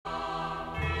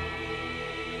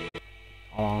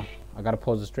I gotta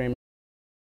pause the stream.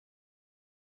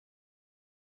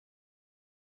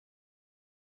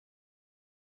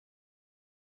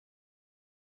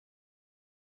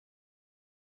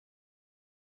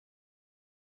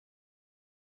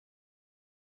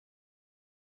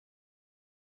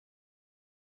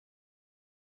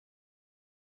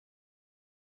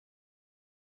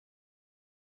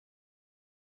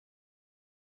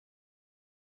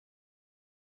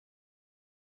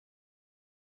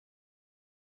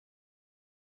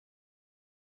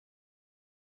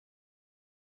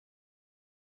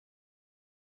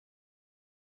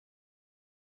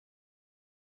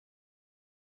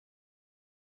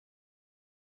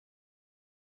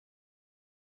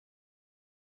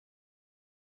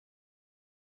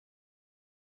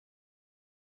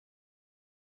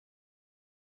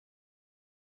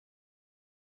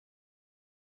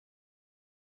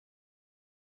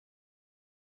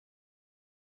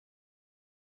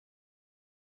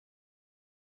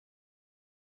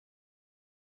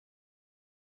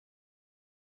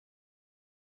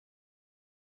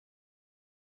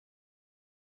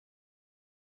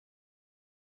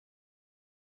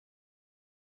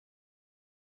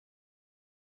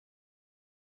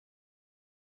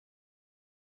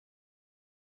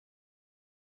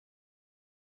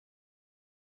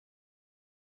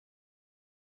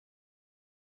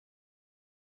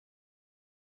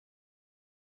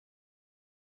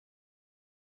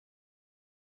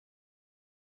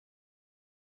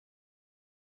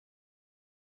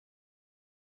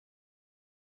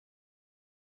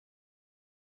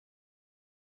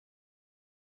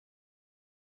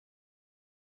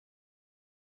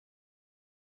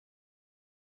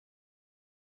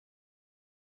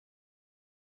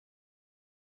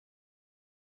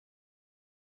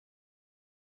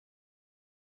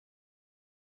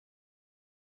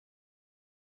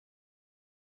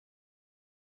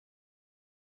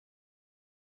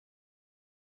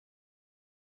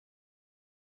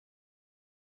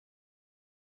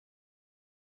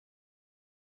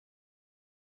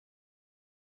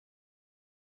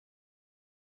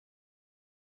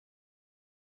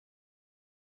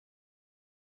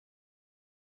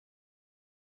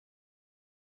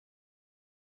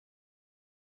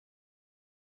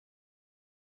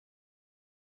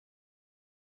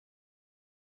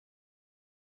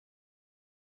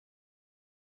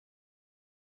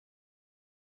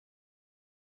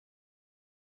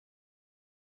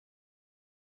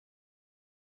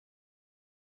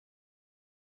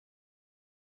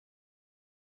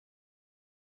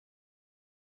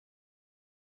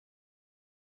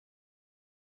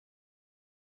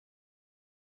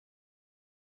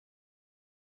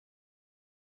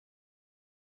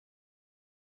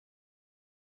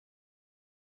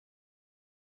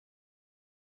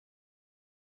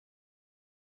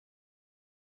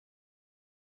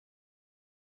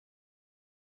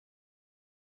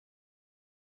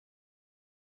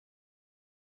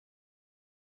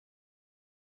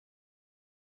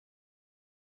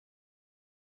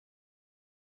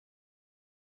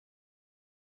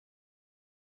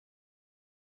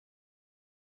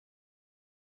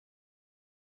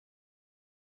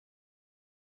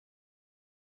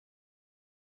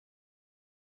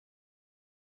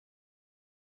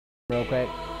 Real quick.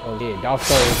 Oh yeah, Dolph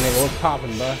Stories, nigga. What's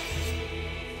poppin', bro?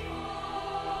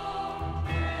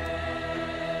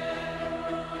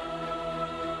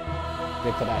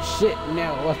 Get to that shit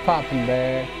now. What's poppin',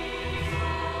 man?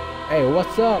 Hey,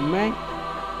 what's up, man?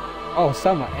 Oh,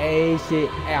 Summer. Hey, shit.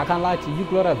 Hey, I can't lie to you. You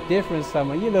glowed up different,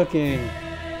 Summer. You looking.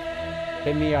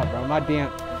 Hit me up, bro. My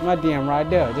DM right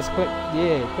there. Just click.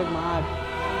 Yeah, click my.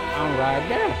 I'm right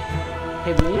there.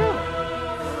 Hit me up.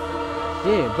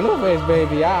 Yeah, Blueface,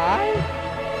 baby, alright?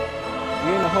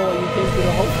 You in the hole, you came to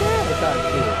the hotel or type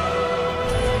shit?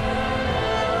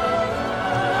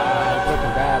 I'm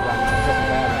looking bad right now, looking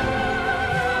bad right now.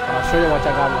 But I'll show you what I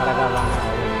got right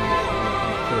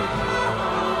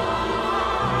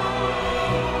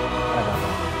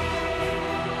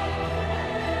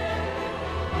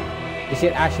now. This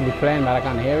shit actually playing, but I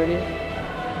can't hear it yet.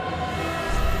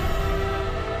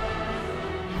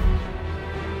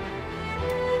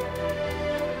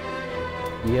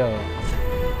 Yo.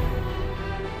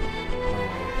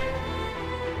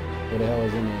 What the hell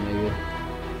is in there, nigga?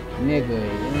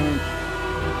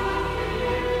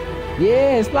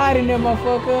 Yeah, slide in there,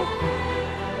 motherfucker.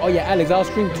 Oh yeah, Alex, I'll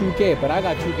stream 2K, but I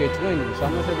got 2K20, so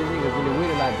I'm not sure this nigga's really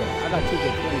with it like that. I got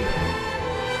 2K20.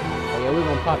 Oh yeah, we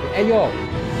gonna pop it. Hey yo,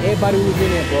 everybody who's in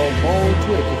there, bro, go on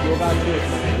Twitch. If you got Twitch,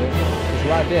 my nigga, it's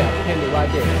right there. I pinned it right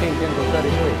there. King Denver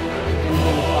 33.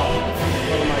 Anything is popping.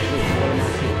 Follow my shit. Follow my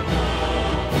shit.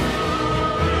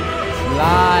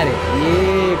 slide it.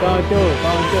 Yeah, go do it.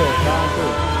 Go do it. Go do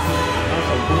it. That's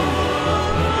so good.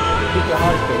 Keep your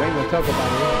heart still. We ain't gonna talk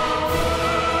about it yet.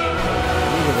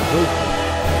 Niggas a goofy.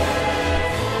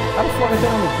 How the fuck is that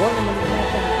on the button when this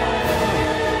motherfucker?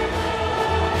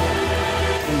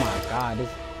 Oh my god,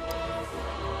 this.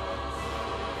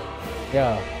 Yo.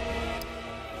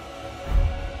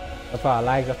 That's all I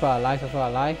like. That's all I like. That's all I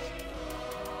like.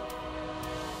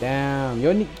 Damn,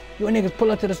 your niggas pull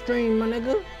up to the stream, my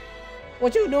nigga.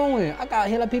 What you doing? I got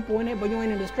hella people in it, but you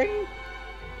ain't in the stream.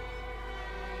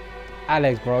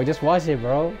 Alex, bro, just watch it,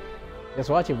 bro.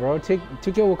 Just watch it, bro.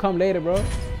 Tokyo will come later, bro.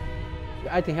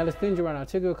 I think hella stingy right now.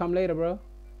 Tokyo will come later, bro.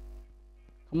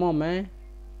 Come on, man.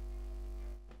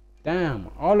 Damn,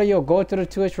 all of y'all go to the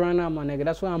Twitch right now, my nigga.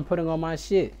 That's why I'm putting on my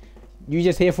shit. You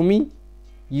just here for me?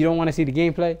 You don't want to see the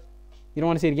gameplay? You don't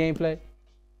want to see the gameplay?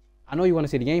 I know you want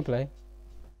to see the gameplay.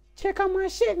 Check out my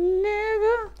shit,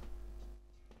 nigga.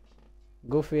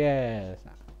 Goofy ass.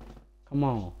 Come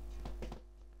on.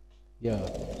 Yo.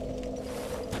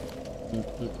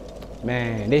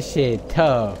 Man, this shit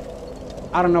tough.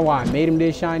 I don't know why I made him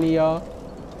this shiny, y'all.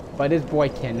 But this boy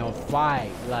cannot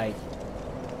fight. Like,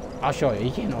 I'll show you.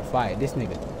 He cannot fight. This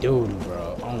nigga doo-doo,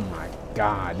 bro. Oh my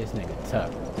god. This nigga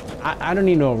tough. I don't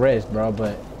need no rest, bro,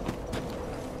 but...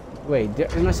 Wait,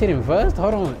 didn't I see him first?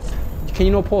 Hold on. Can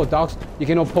you not pause Dark Souls? You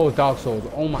cannot pause Dark Souls.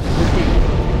 Oh my, this game.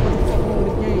 What the fuck wrong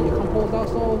with this game? You can't pause Dark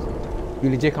Souls? You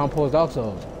legit can't pause Dark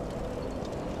Souls.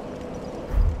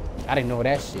 I didn't know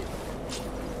that shit.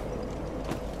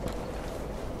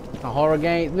 A horror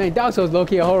game? Man, Dark Souls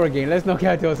low-key a horror game. Let's not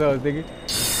count ourselves, nigga.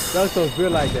 Dark Souls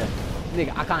built like that.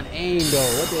 Nigga, I can't aim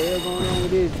though. What the hell going on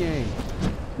with this game?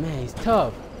 Man, it's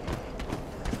tough.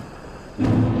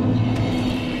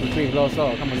 Three blow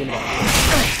sword. Come on, give me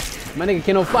that. My nigga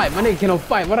cannot fight. My nigga cannot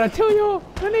fight. What I tell y'all?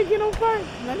 My nigga cannot fight.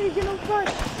 My nigga cannot fight.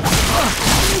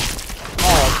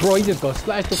 Oh, bro, he just gonna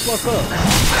slash the fuck up.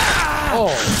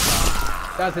 Oh,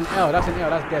 that's an L. That's an L.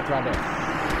 That's death right there.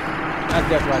 That's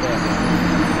death right there.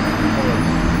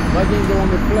 What game do you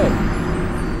want me to play?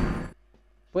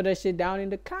 Put that shit down in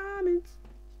the comments.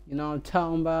 You know what I'm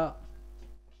talking about?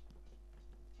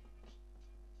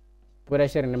 Put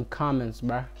that shit in them comments,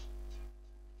 bruh.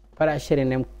 Put that shit in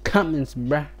them comments,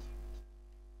 bruh.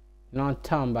 You know what I'm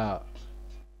talking about?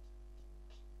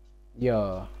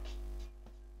 Yo.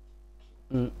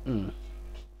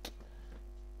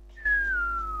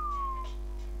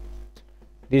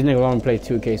 These niggas want to play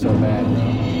 2K so bad, bro.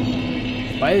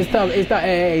 But it's tough. It's tough.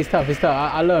 Hey, it's tough. It's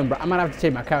tough. I love him, bro. I might have to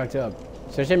change my character up.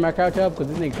 Should I change my character up? Because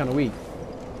this nigga kind of weak.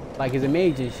 Like, he's a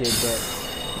mage and shit, but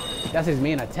that's his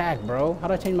main attack, bro. How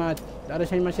do I change my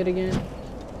shit again?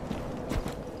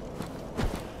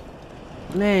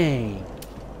 Man,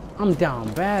 I'm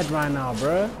down bad right now,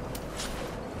 bruh.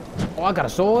 Oh, I got a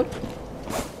sword?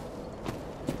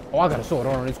 Oh, I got a sword.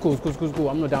 Hold on, it's cool, it's cool, it's cool, it's cool.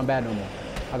 I'm not down bad no more.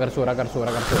 I got a sword, I got a sword,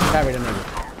 I got a sword. Carry that nigga.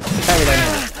 Carry that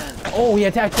nigga. Oh, he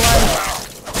attacked twice.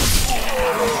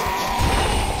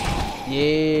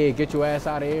 Yeah, get your ass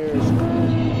out of here.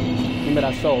 Give me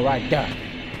that sword right there.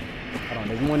 Hold on,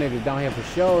 there's more niggas down here for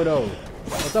sure, though.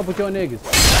 What's up with your niggas?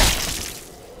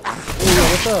 Oh, yo,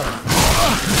 what's up?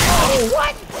 Oh,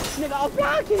 what? Nigga, I'm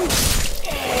blocking.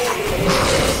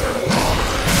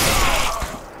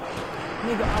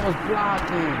 Nigga, I was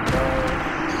blocking, bro.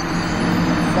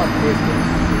 Fuck this game.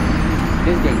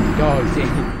 This game dog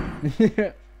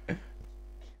shit.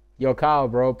 Yo, Kyle,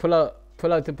 bro, pull up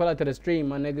to the stream,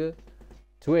 my nigga.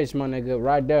 Twitch, my nigga,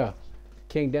 right there.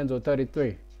 King Denzel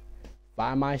 33.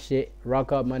 Buy my shit,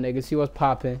 rock up, my nigga. See what's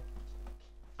popping.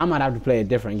 I might have to play a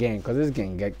different game because this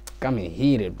game got me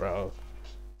heated, bro.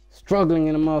 Struggling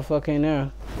in the motherfucking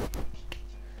there.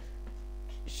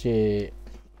 Shit.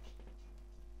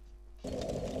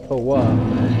 For what,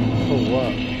 man? For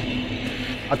what?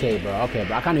 Okay, bro. I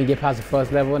can't even get past the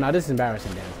first level. Now this is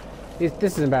embarrassing, then.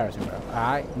 This is embarrassing, bro. All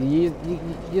right, you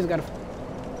just gotta.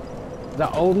 Is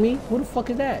that old me? Who the fuck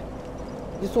is that?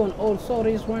 You saw an old soul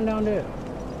that just run down there.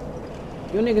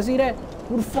 You niggas see that?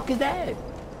 Who the fuck is that?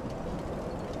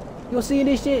 You see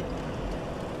this shit?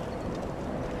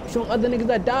 Showing other niggas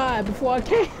that died before I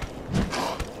came.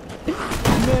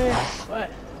 Man, what?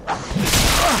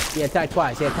 He attacked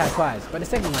twice. But the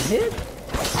second one hit?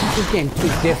 This game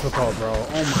too difficult, bro.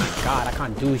 Oh my god, I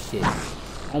can't do shit.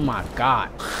 Oh my god.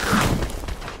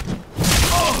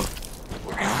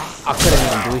 I couldn't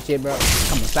even do shit, bro.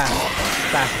 Come on, slash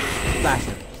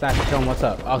him. Show him what's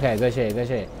up. Okay, good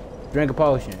shit. Drink a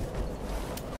potion.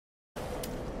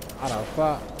 How the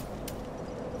fuck?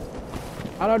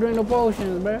 How do I drink the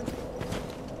potions, bro?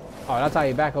 Oh, that's how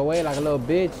you back away like a little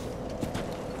bitch.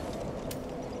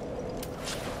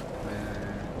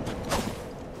 Man.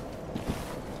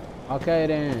 Okay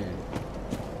then.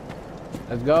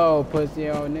 Let's go, pussy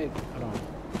old nigga. Hold on.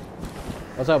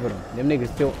 What's up with them? Them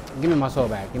niggas still. Give me my soul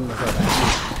back. Give me my soul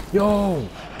back. Yo!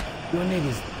 Yo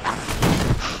niggas.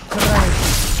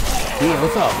 Yeah,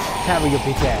 what's up? Cover your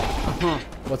bitch ass.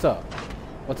 What's up?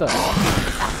 What's up?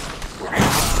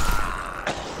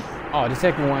 Oh, the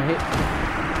second one hit.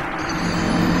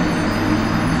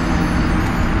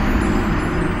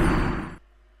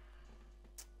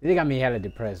 They got me hella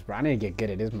depressed, bro. I need to get good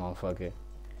at this motherfucker.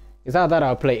 Cause I thought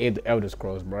I'd play Elder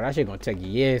Scrolls, bro. That shit gonna take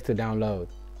years to download.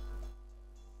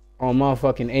 On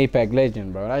motherfucking Apex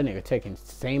Legend, bro. That nigga taking the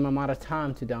same amount of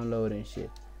time to download and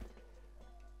shit.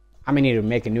 I may need to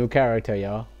make a new character,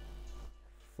 y'all.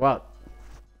 Fuck.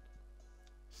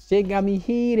 Shit got me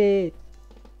heated.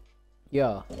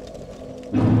 Yo.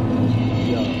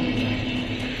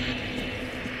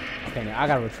 Okay, now I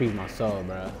gotta retrieve my soul,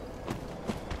 bro.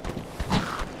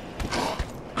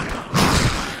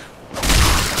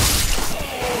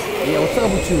 Yeah, what's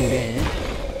up with you, man?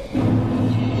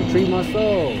 Retrieve my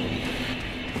soul.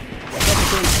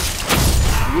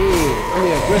 Yeah, I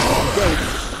mean aggressive gameplay.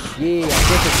 Yeah,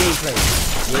 aggressive gameplay.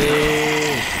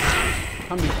 Yeah.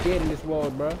 I'm be scared in this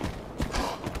world, bro.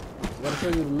 Gotta show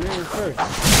you the man first.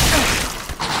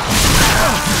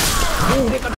 Ooh,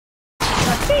 they got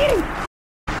cheating.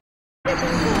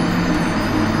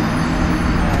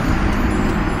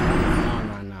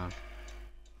 No.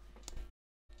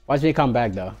 Watch me come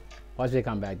back though. Watch me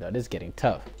come back though. This is getting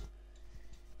tough.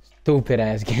 Stupid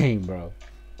ass game, bro.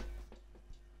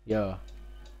 Yo.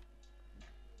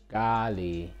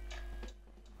 Golly.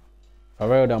 For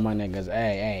real though, my niggas.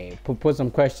 Hey, put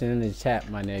some questions in the chat,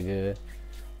 my nigga.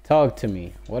 Talk to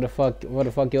me. What the fuck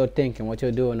you're thinking? What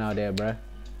you're doing out there, bro?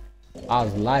 I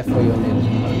was live for your niggas, you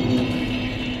know what I mean?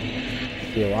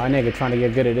 Yeah, why nigga trying to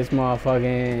get good at this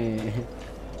motherfucking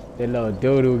this little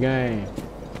doo-doo game.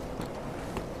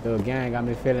 Little gang got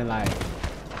me feeling like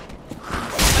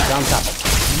I'm top.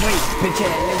 Wait, bitch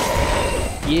ass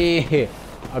nigga. Yeah,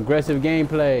 aggressive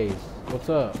gameplays. What's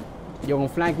up? You gonna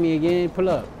flank me again? Pull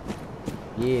up.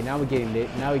 Yeah, now we're getting lit.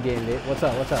 What's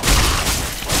up? Aggressive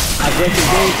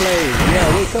gameplays.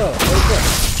 Yeah, wake up.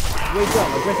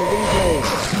 Aggressive gameplays.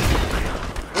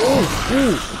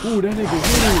 Ooh, that nigga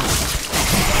hitting.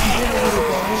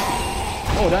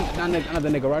 Oh, that nigga, another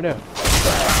nigga right there.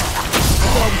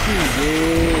 What's up with you?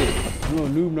 Yeah. You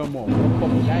don't noob no more. Don't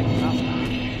fuck with that.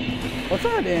 What's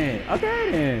up then?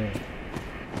 Okay then.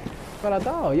 That's what I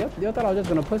thought. You thought I was just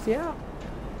gonna pussy out?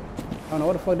 I don't know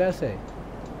what the fuck that say.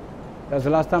 That was the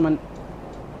last time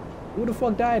who the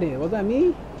fuck died in? Was that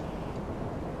me?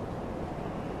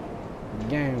 The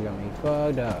game got me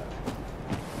fucked up.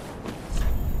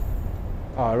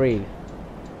 Oh, read.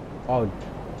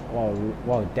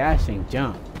 Whoa, dashing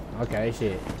jump. Okay,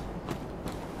 shit.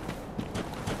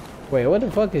 Wait, what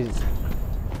the fuck is...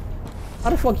 How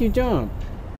the fuck you jump?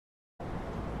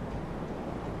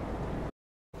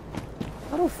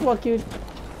 How the fuck you...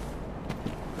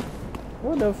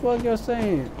 What the fuck you're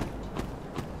saying?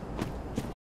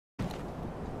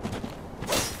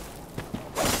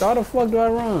 How the fuck do I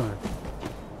run?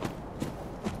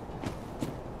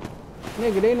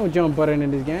 Nigga, there ain't no jump button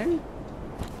in this game.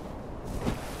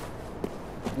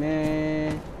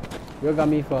 Man, you got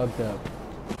me fucked up.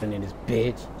 And in this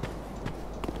bitch.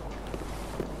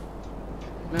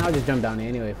 Man, I'll just jump down there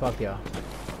anyway. Fuck y'all.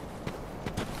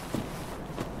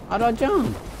 How do I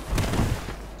jump?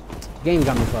 Game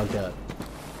got me fucked up.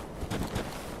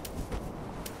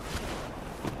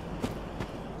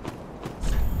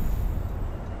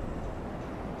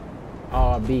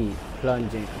 RB,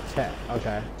 plunging, attack.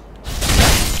 Okay.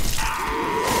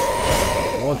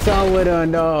 What's up with her,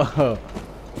 no?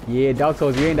 Yeah, Dark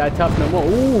Souls, you ain't that tough no more.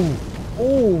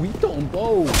 Ooh, you throwing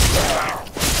bows.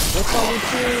 What's up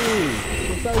with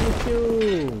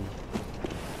you?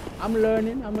 I'm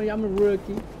learning. I'm a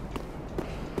rookie.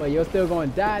 But you're still gonna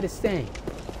die the same.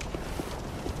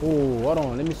 Ooh, hold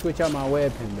on. Let me switch out my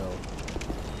weapon though.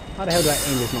 How the hell do I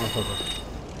aim this motherfucker?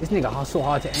 This nigga so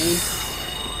hard to aim.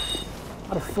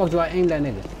 How the fuck do I aim that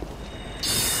nigga?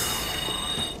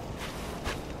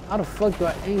 How the fuck do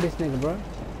I aim this nigga, bro?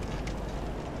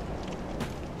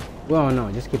 Well,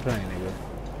 no, just keep playing, nigga.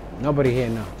 Nobody here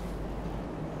now.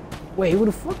 Wait, who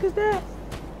the fuck is that?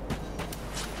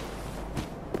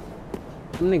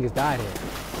 Some niggas died here.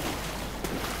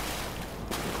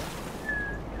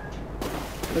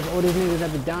 Look, all these niggas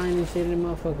have been dying and shit in the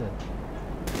motherfucker.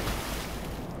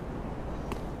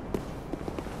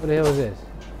 What the hell is this?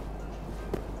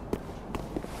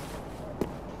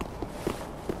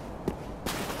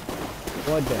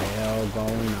 What the hell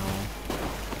going on?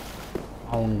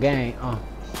 On game,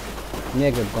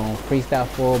 Nigga gon' freestyle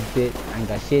for a bit. I ain't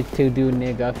got shit to do,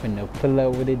 nigga. Finna pull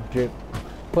up with a drip.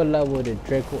 Pull up with a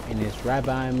trickle and it's right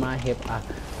behind my hip. I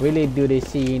really do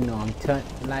this shit, you know. I'm turned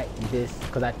like this.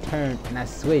 Cause I turn and I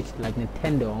switch like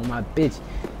Nintendo on my bitch.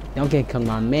 Don't get come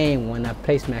my main when I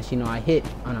play smash, you know I hit.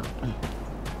 Hold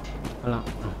on.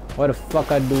 What the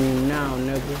fuck I do now,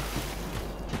 nigga?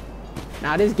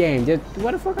 Now this game, just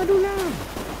what the fuck I do now?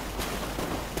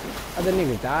 Other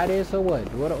niggas die this or what?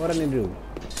 What I need to do?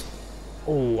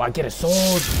 Oh, I get a sword.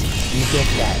 Let me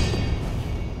guess that.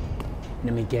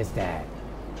 Let me guess that.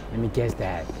 Let me guess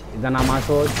that. Is that not my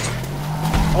sword?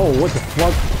 Oh, what the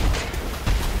fuck?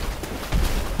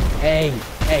 Hey,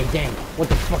 gang. What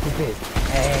the fuck is this?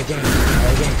 Hey, gang.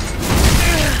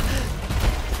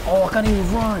 Oh, I can't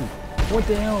even run. What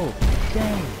the hell?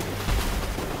 Dang.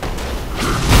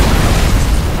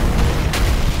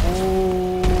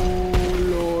 Oh,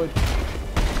 Lord.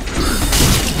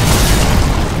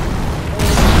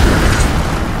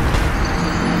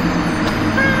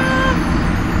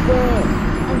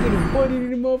 I'm getting bodied in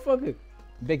the motherfucker.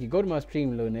 Becky, go to my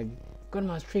stream, little nigga. Go to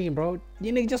my stream, bro.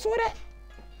 You nigga just saw that?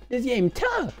 This game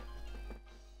tough.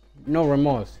 No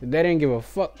remorse. They didn't give a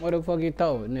fuck what the fuck you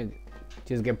thought, nigga.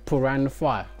 Just get put right in the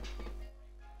fire.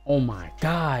 Oh my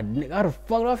god, nigga. How the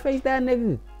fuck do I face that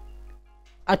nigga?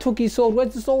 I took his sword.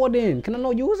 Where's the sword in? Can I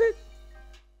not use it?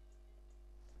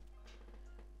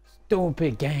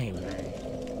 Stupid game,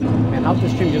 man. Man, half the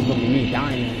stream just gonna be me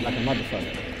dying like a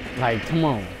motherfucker. Like, come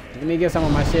on. Let me get some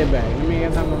of my shit back.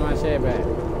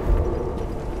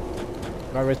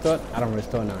 Do I restore? I don't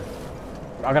restore now.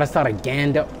 I gotta start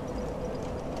again though.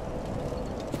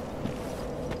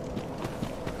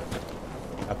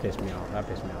 That pissed me off.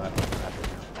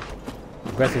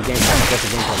 Aggressive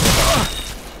gameplay.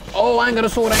 Oh, I ain't got a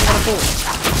sword.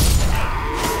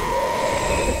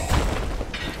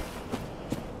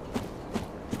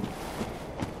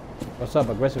 What's up,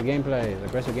 aggressive gameplays?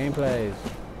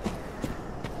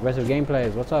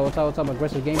 What's up, aggressive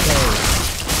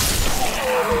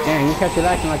gameplays? Dang, you catch your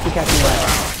lacking like you catch me lacking.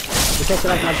 What's up? You catch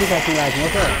your lacking like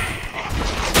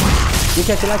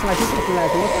you catch me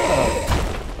lacking. What's up?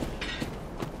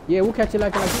 Yeah, we'll catch you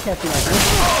lacking like you catch me lacking.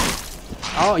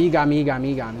 Oh, you got me.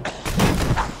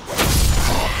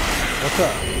 What's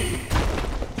up?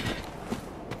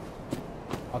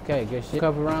 Okay, good shit.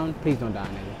 Cover round. Please don't die,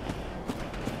 nigga.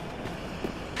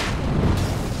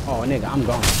 Oh, nigga, I'm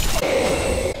gone.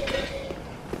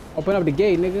 Open up the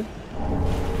gate, nigga.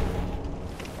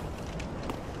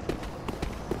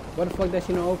 What the fuck that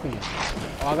shit not open?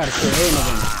 Oh, I gotta kill him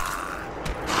again.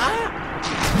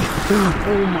 Dude,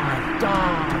 oh my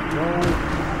god, bro.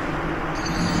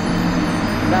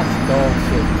 That's dog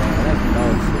shit, bro. This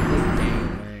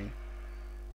game, man.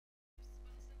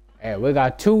 Hey, we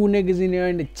got 2 niggas in there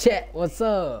in the chat. What's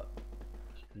up?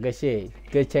 Good shit.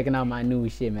 Good checking out my new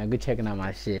shit, man. Good checking out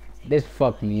my shit. This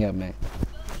fucked me up, man.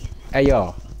 Hey,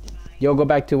 y'all. Yo, go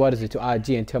back to, what is it, to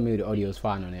IG and tell me the audio is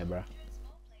fine on there, bro.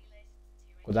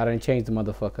 Cause I done changed the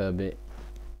motherfucker a bit.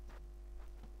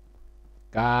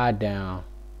 God damn.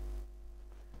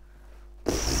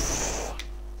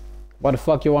 What the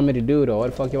fuck you want me to do, though?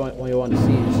 What the fuck you want to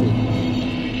see and shit?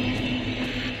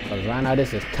 Cause right now,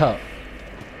 this is tough.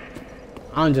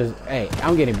 I'm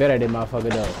getting better at this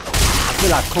motherfucker, though. I feel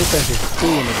like confidence is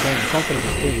key in this game.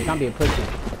 You can't be a pussy.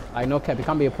 Like, no cap, you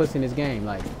can't be a pussy in this game.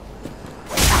 Like,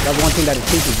 that's one thing that it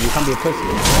teaches you. You can't be a pussy.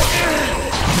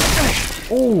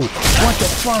 Ooh, what the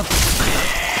fuck?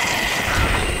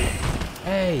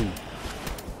 Hey.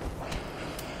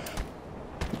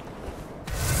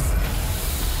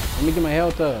 Let me get my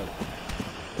health up.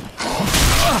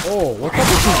 Oh, what's up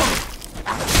with you?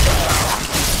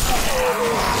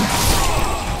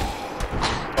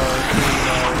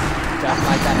 Just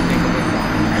like that nigga.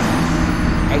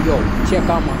 Hey yo, check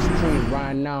out my stream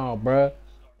right now, bruh.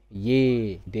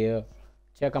 Yeah, dear.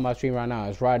 Check out my stream right now.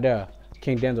 It's right there.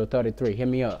 King Denzel 33. Hit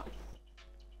me up.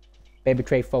 Baby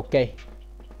Trey 4K.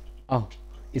 Oh,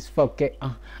 it's 4K.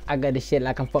 I got this shit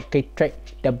like I'm 4K Trey.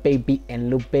 The baby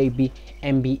and little baby.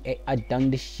 NBA, I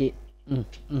done this shit.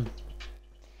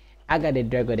 I got the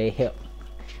drag with their hip.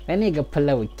 That nigga pull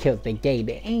up with kills the gay.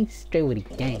 They ain't straight with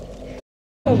the gang.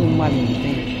 Cause we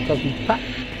pop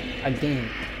again.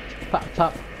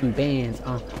 Pop and bands.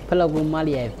 Pull up with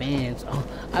Molly advance.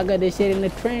 I got this shit in the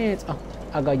trance.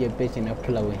 I got your bitch in the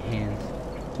pillow with hands.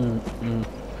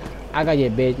 I got your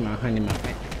bitch, my honey, my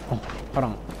fan. Hold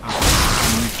on.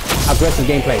 Aggressive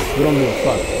gameplay. We don't give a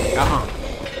fuck.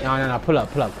 No. Pull up.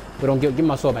 We don't give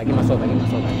my sword back. Give my sword back.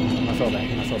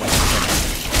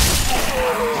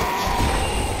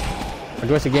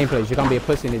 Aggressive gameplay. You can't be a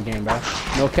pussy in this game, bro.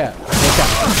 No cap.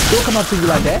 Don't come up to you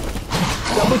like that.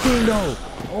 double team though.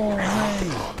 Oh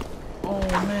man. Oh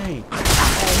man. Oh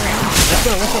man. What's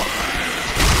up? What's up?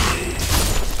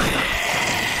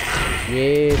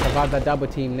 Yeah, survive that double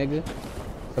team, nigga.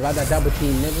 Survive that double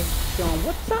team, nigga. Yo,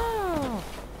 what's up?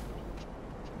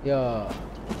 Yo.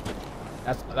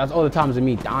 That's all the times of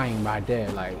me dying right there,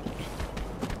 like.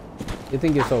 You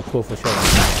think you're so cool for sure.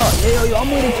 Oh, yeah, yo, I'm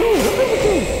with it too. I'm with it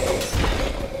too.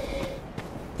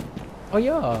 Oh,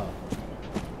 yeah.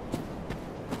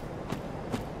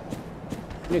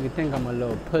 Nigga think I'm a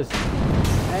little pussy.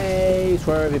 Hey,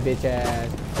 swerve it, bitch ass.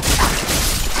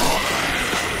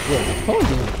 Yo, the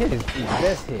opposing hit is the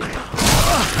best hit. Yo,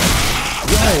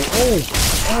 oh.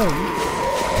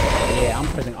 Yeah, I'm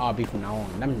pressing RB from now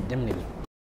on. Them niggas,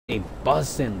 they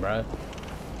bustin', bruh.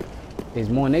 There's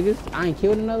more niggas? I ain't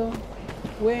killed another one?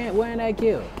 Where ain't that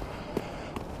kill?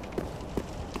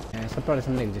 Man, so probably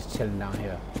some niggas just chilling down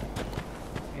here.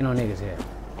 Ain't no niggas here.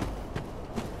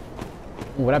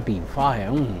 Ooh, that be fire.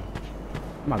 I'm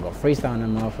about to go freestyle on that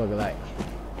motherfucker like.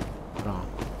 Hold on.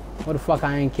 What the fuck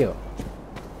I ain't killed?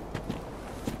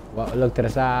 Well, look to the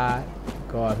side.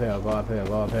 Go up here, go up here,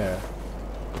 go up here.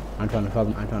 I'm trying to fuck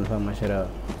my shit up.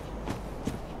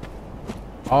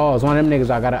 Oh, it's one of them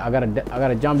niggas I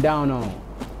gotta jump down on.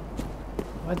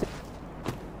 What the?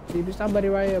 Dude, somebody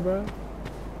right here, bro.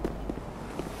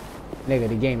 Nigga,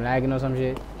 the game lagging or some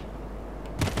shit.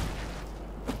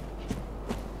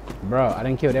 Bro, I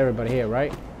done killed everybody here,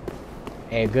 right?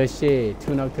 Hey, good shit.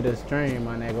 Tune up to the stream,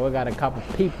 my nigga. We got a couple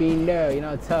people in there, you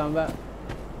know what I'm talking about?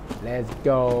 Let's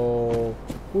go.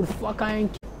 Who the fuck I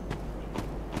ain't killed?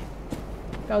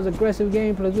 That was aggressive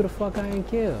gameplay. Who the fuck I ain't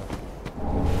killed?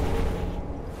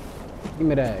 Give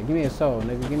me that. Give me a soul,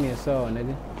 nigga. Give me a soul,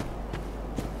 nigga.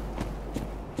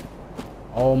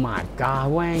 Oh my god.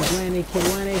 Why ain't they kill?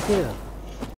 Why ain't they kill?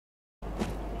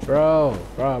 Bro.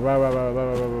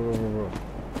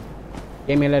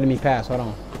 Game me letting me pass. Hold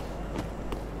on.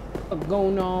 What's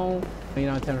going on? You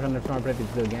know, I'm trying to play this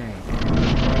good game.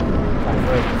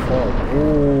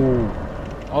 Ooh.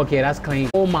 Okay, that's clean.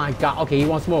 Oh my god. Okay, he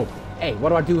wants smoke. Hey, what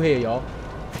do I do here, y'all?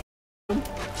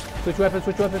 Switch weapon,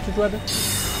 switch weapon, switch weapon.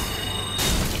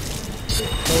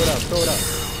 Throw it up, throw it up,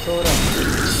 throw it up.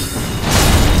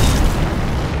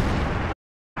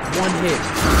 One hit.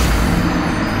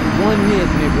 One hit,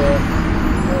 nigga.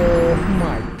 Oh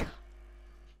my god.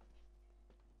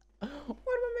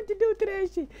 What am I meant to do to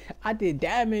that shit? I did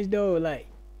damage though, like,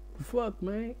 fuck,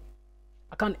 man.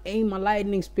 I can't aim my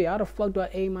lightning speed. How the fuck do I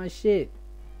aim my shit?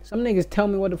 Some niggas tell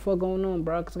me what the fuck going on,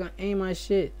 bro, cause I can't aim my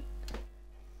shit.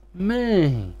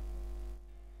 Man.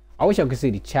 I wish I could see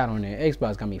the chat on there.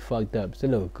 Xbox got me fucked up. It's a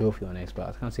little goofy on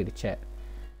Xbox. I can't see the chat.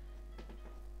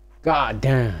 God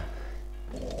damn.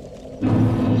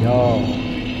 Yo.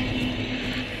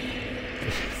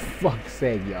 For fuck's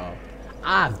sake, y'all.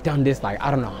 I've done this like I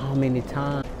don't know how many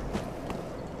times.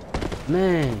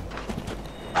 Man.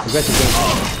 Aggressive game.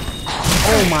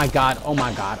 Oh my god. Oh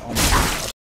my god. Oh my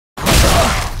god.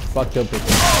 Fuck your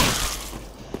bitch.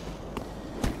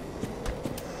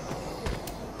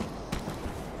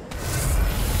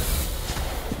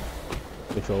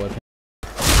 Weapon.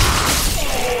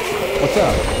 What's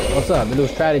up? What's up? A little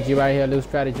strategy right here. A little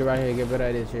strategy right here. Get rid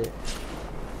of this shit.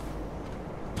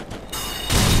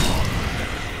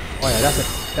 Oh yeah,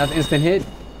 that's instant hit.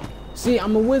 See,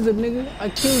 I'm a wizard, nigga. I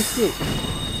kill shit.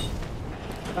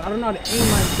 But I don't know how to aim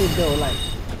my shit though. Like,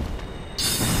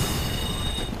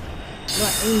 how do I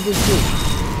aim this shit?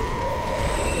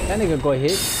 That nigga go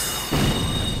hit.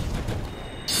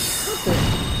 What the?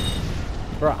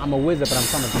 Bro, I'm a wizard, but I'm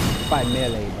trying to fight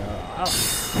melee, bro.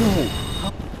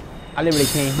 I literally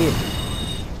can't hit.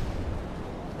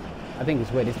 I think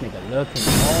it's where this nigga looking.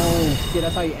 Oh shit,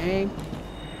 that's how you aim?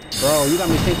 Bro, you got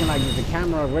me thinking like it's a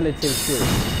camera relative shit.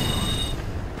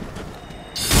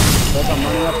 So if I'm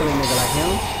running up on a nigga like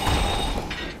him.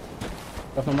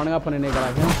 If I'm running up on a nigga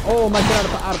like him. Oh, my shit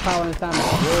out of power and stamina.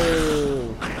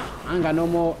 Whoa. I ain't got no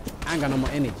more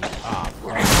energy. Ah,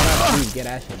 bro. How do I get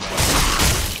that shit, bro?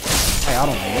 Hey, I'm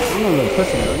no little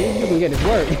pussy, bro. You can get this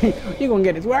work. You gonna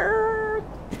get this work.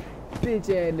 Bitch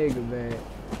ass nigga, man.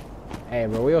 Hey,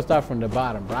 bro, we gonna start from the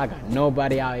bottom, bro. I got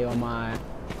nobody out here on my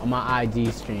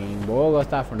IG stream. But we're gonna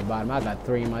start from the bottom. I got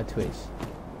 3 in my Twitch.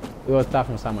 We gonna start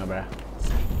from somewhere, bro.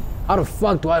 How the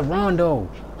fuck do I run, though?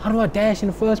 How do I dash in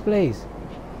the first place?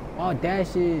 Oh,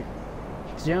 dash it.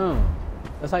 Jump.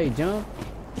 That's how you jump?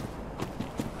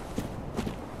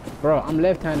 Bro, I'm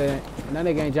left-handed and that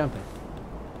nigga ain't jumping.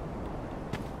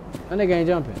 That nigga ain't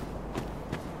jumping.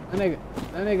 That nigga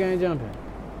ain't jumping.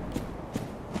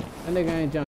 That nigga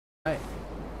ain't jumping. Right.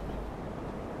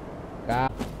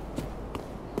 God.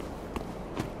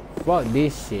 Fuck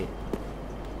this shit.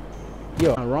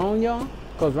 Yo, am I wrong, y'all?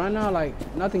 Cause right now, like,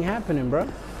 nothing happening, bro.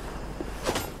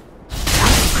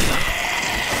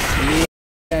 Yeah,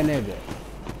 that nigga.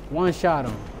 One shot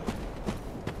on.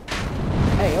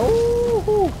 Hey,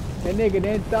 oh, that nigga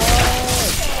that thought.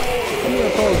 Give me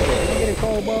a cold, bro. Can I get a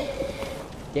cold, bro?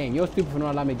 Damn, you're stupid for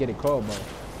not allowing me to get a cold, bro.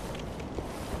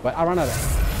 But I run out of.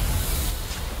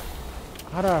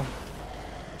 How do?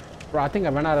 Bro, I think I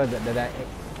ran out of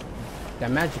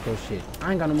that magical shit. I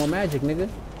ain't got no more magic, nigga.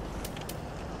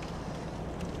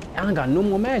 I ain't got no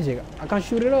more magic. I can't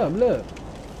shoot it up. Look.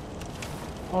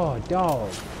 Oh, dog.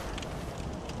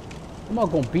 I'm not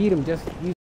gonna beat him. Just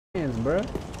use hands, bro.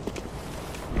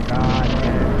 God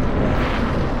damn.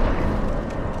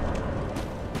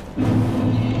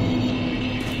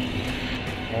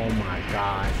 Oh my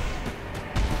gosh.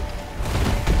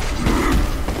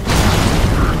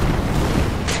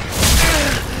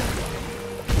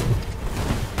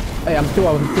 Hey, I'm still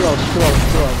up.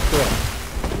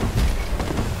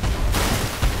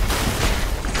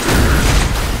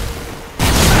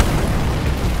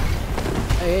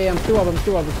 Hey, I'm still up. This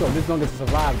long as to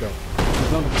survive, though.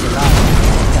 As long as to survive.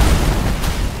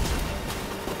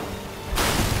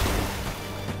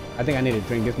 I think I need to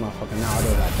drink this motherfucker now,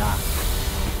 otherwise I die.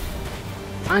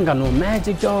 I ain't got no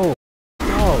magic, though. No.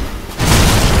 Oh,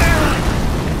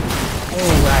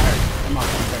 that hurt. That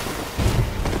motherfucker hurt.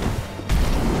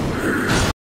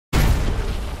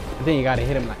 I think you gotta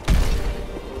hit him like.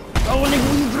 Oh, nigga,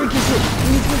 when you drinking shit?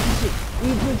 When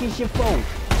you drinking shit, phone?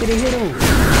 Did it hit him?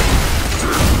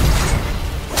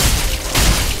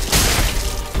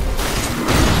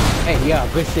 Hey, yeah,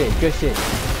 good shit.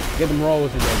 Get them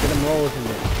rolls in there.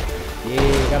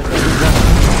 Yeah, gotta say good job.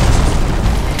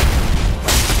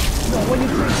 Yo, when you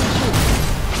drinking shit?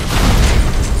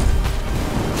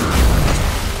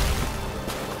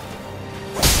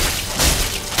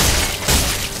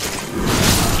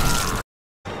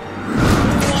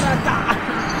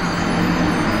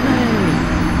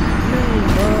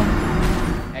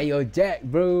 Hey, yo, Jack,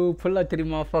 bro, pull up to the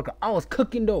motherfucker. I was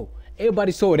cooking, though.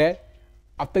 Everybody saw that.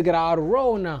 I figured out how to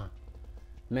roll now.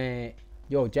 Man,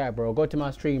 yo, Jack, bro, go to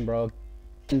my stream, bro.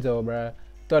 Kenzo, bro.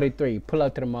 33, pull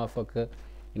up to the motherfucker.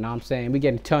 You know what I'm saying? We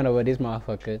getting turned over this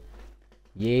motherfucker.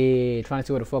 Yeah, trying to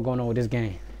see what the fuck going on with this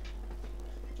game.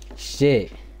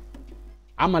 Shit.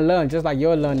 I'ma learn just like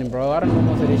you're learning, bro. I don't know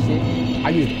most of this shit. I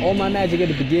used all my magic at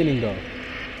the beginning, though.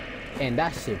 And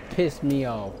that shit pissed me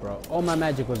off, bro. All my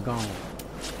magic was gone.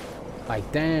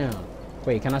 Like, damn.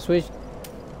 Wait, can I switch?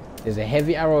 There's a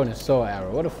heavy arrow and a sword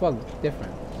arrow. What the fuck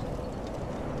different?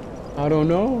 I don't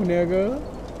know, nigga.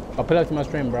 I'll pull up to my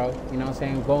stream, bro. You know what I'm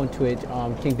saying? Go on Twitch,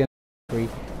 King Free.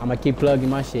 I'ma keep plugging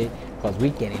my shit. Cause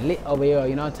we getting lit over here.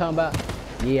 You know what I'm talking about?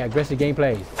 Yeah, aggressive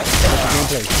gameplays.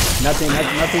 Nothing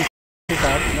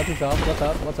soft.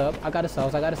 What's up? I got a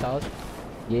sauce.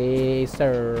 Yes,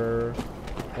 sir.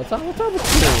 What's up with you?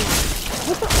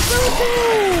 What's up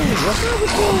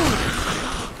with you?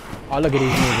 Oh, look at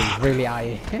these niggas really out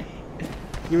here.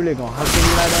 You really gonna hustle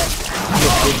me like that?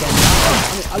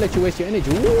 I'll let you waste your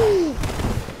energy. Woo!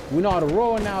 We know how to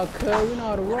roll now, cuz. We know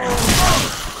how to roll.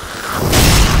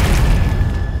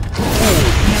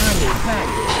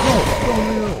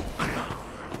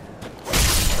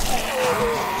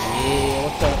 Yeah,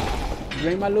 what's up?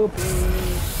 Drink my looping.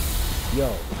 Yo.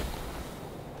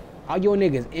 All your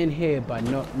niggas in here, but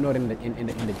not in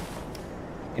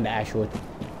the actual thing.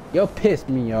 Yo, pissed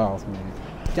me off, man.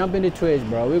 Jump into Twitch,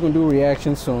 bro. We're gonna do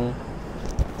reactions soon.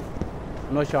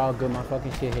 I know y'all good my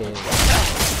fucking shit here.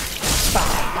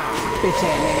 Bitch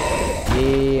ass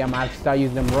nigga. Yeah, I'm gonna have to start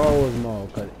using them rolls more,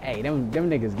 cause hey, them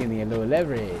niggas give me a little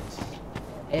leverage.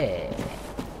 Yeah.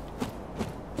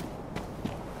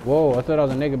 Whoa, I thought I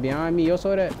was a nigga behind me. You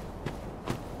saw that?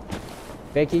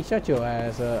 Becky, shut your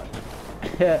ass up.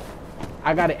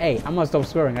 I got it. Hey, I'm gonna stop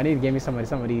swearing. I need to give me some of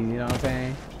these. You know what I'm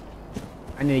saying?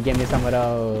 I need to get me some of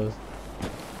those.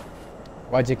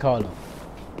 What'd you call them?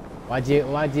 Why'd you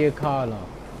call them?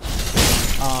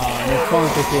 The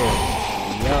funky shit.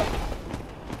 Yup.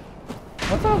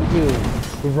 What's up with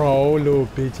you? Roll, little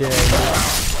bitch ass.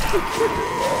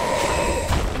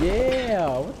 Yeah,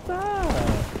 what's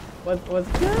up?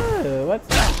 What's good? What's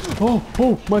up?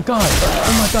 Oh my god.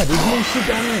 Oh my god, there's more shit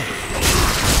down there.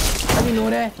 How do you know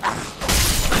that?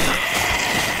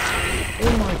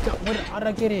 Oh my god, how did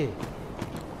I get it?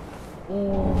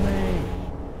 Oh man.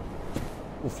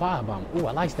 Oh, firebomb. Oh,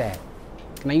 I like that.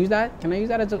 Can I use that? Can I use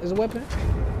that as a weapon?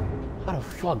 How the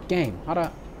fuck, game?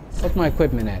 What's my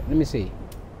equipment at? Let me see.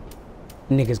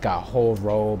 Niggas got a whole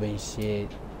robe and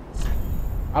shit.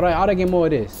 How do I get more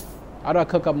of this? How do I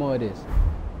cook up more of this?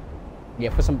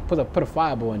 Yeah, put a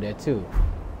fireball in there too.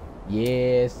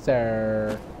 Yes,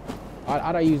 sir.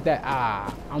 How'd I use that?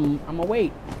 Ah, I'ma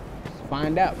wait.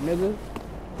 Find out, nigga.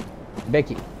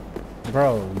 Becky.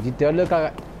 Bro, do I look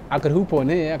like I could hoop on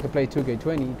here? I could play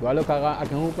 2K20. Do I look like I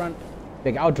can hoop run?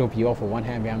 Becky, I'll drop you off with one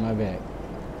hand behind my back.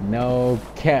 No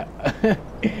cap.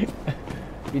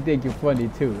 You think you're funny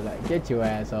too. Like, get your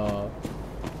ass off.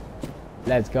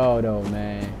 Let's go though,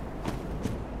 man.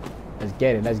 Let's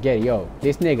get it. Let's get it. Yo,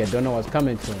 this nigga don't know what's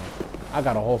coming to him. I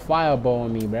got a whole fireball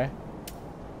on me, bruh.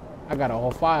 I got a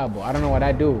whole fireball. I don't know what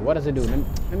I do. What does it do?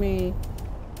 Let me...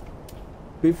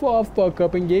 Before I fuck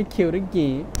up and get killed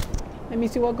again, let me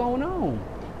see what's going on.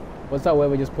 What's up,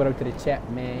 whoever just put up to the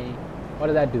chat, man? What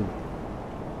does that do?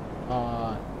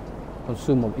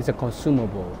 Consumable. It's a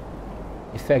consumable.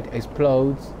 Effect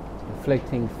explodes,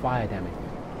 inflicting fire damage.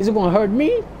 Is it gonna hurt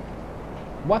me?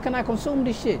 Why can't I consume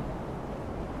this shit?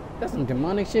 That's some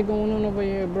demonic shit going on over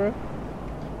here, bro.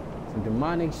 Some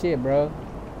demonic shit, bro.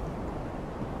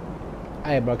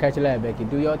 Hey, bro, catch your lad, Becky.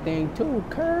 Do your thing too,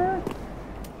 cuz.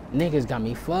 Niggas got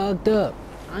me fucked up.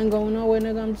 I ain't going nowhere,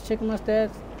 nigga. I'm just checking my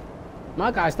stats. My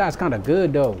guy's stats kind of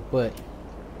good, though, but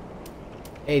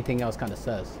anything else kind of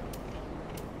sus.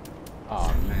 Oh,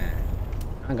 man.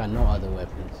 I ain't got no other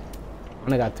weapons. I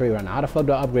only got 3 right now. How the fuck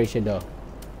do I upgrade shit, though?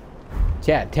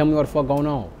 Chat, tell me what the fuck going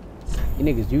on. You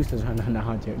niggas useless right now,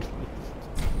 I'm joking.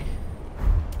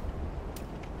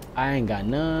 I ain't got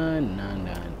none.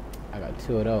 I got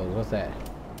 2 of those. What's that?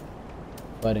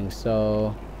 Budding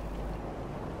soul.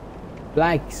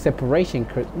 Black separation.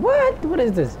 What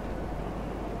is this?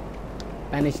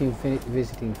 Vanishing,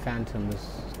 visiting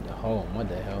phantoms. The home. What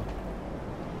the hell?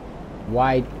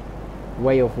 White.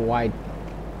 Way of white.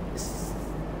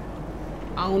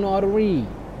 I don't know how to read.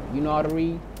 You know how to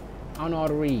read? I don't know how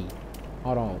to read.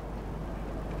 Hold on.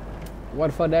 What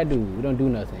the fuck that do? We don't do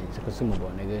nothing. It's a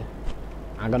consumable, nigga.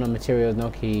 I got no materials, no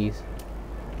keys.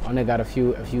 I only got a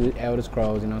few Elder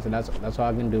Scrolls, you know, so that's all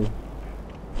I can do.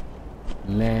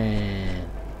 Man.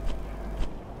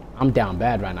 I'm down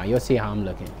bad right now. You'll see how I'm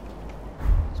looking.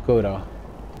 It's cool though.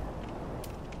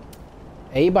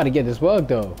 Hey, you about to get this bug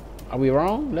though. Are we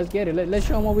wrong? Let's get it. Let's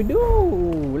show them what we do.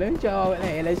 Let's show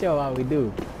them what we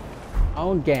do.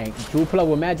 On gang. Should we pull up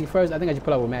with magic first? I think I should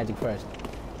pull up with magic first.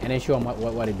 And then show them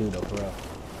what it do though, for real.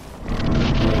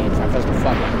 Yeah, try first to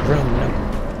fuck like a drum,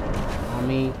 nigga. On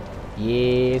me.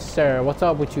 Yes, sir. What's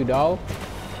up with you, dog?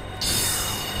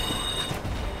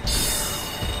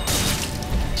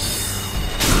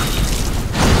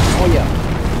 Oh yeah.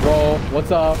 Whoa.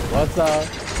 What's up? What's up?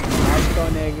 Nice go,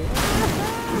 nigga.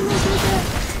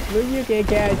 Look, you can't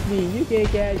catch me. You can't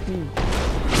catch me.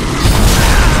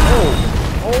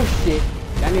 Oh shit.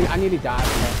 I need to die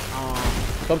for that.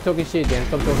 Stop talking shit, then.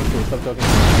 Stop talking shit. Stop talking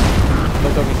shit.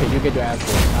 Stop talking shit. You get your ass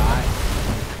for alright?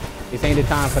 This ain't the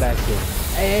time for that shit.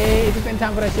 Hey, this ain't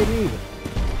time for that shit either.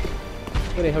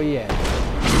 Where the hell you at?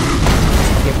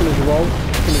 Okay, finish the roll.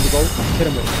 Finish the roll. Hit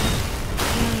him with it.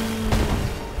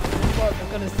 Fuck, I'm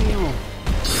gonna see him.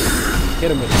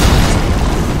 Hit him with it.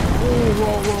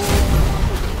 Whoa.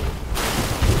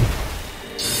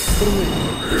 Hit him with it.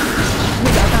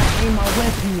 Nigga, I gotta aim my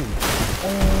weapon.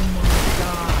 Oh my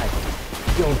god.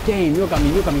 Yo, damn, you got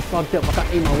me fucked up. I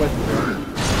gotta aim my weapon, bro.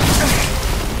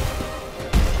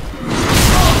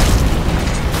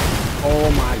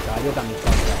 Oh my god, you got me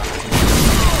fucked up.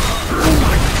 Oh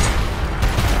my god.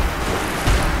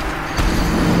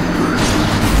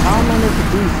 How am I meant to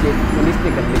do shit when this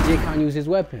nigga legit can't use his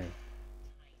weapon?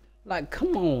 Like,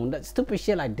 come on, that stupid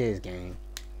shit like this, gang.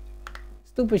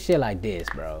 Stupid shit like this,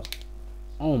 bro.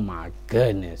 Oh my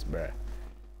goodness, bro.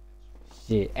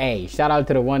 Shit. Hey, shout out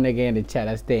to the one nigga in the chat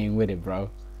that's staying with it, bro.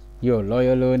 You're a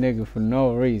loyal little nigga for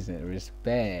no reason.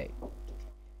 Respect.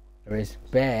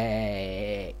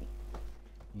 Respect.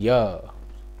 Yo.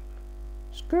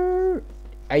 Skirt.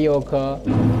 Hey, yo, cuz.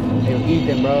 Hey, yo,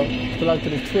 Ethan, bro. Pull up to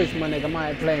the Twitch, my nigga. I'm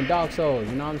out here playing Dark Souls,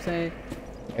 you know what I'm saying?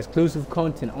 Exclusive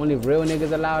content. Only real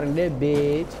niggas allowed in this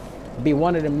bitch. Be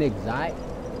one of them niggas, alright?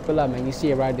 Pull up, man. You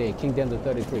see it right there. King Denzel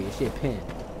 33. Your shit pinned.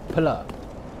 Pull up.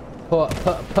 Pull up.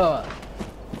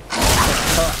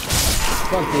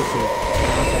 Fuck this shit. You know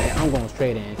what I'm saying? I'm going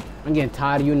straight in. I'm getting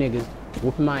tired of you niggas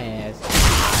whooping my ass.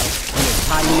 Alright? I'm getting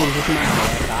tired of you niggas whooping my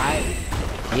ass, alright?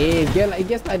 Yeah, it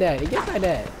gets like that. It gets like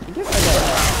that. It gets like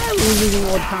that. I'm losing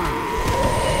all the time.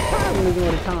 I'm losing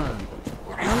all the time.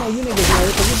 I don't know, you niggas know it,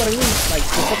 because you better lose like the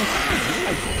fucking time.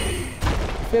 Like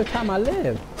the 5th time I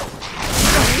live.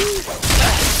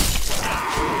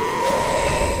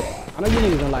 I know you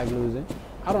niggas don't like losing.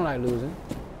 I don't like losing.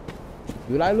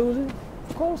 You like losing?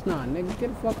 Of course not, nigga. Get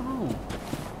the fuck home.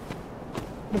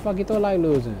 What the fuck you thought like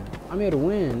losing? I'm here to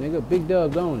win, nigga. Big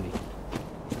dubs only.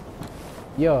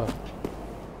 Yo.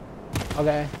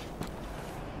 Okay.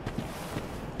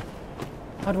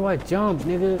 How do I jump,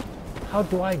 nigga? How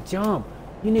do I jump?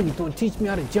 You niggas don't teach me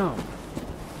how to jump.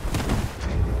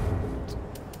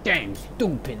 Damn,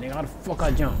 stupid nigga. How the fuck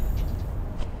I jump?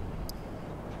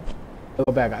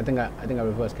 Go back. I think I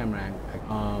reversed camera.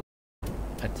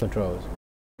 At controls.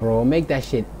 Bro, make that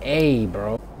shit A,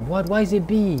 bro. What? Why is it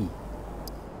B?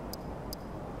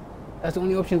 That's the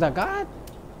only options I got?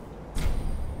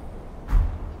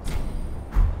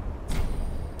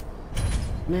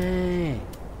 Man.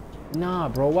 Nah,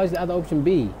 bro. Why is the other option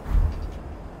B?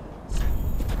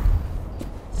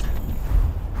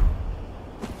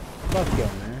 Fuck yo,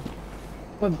 man.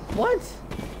 But what?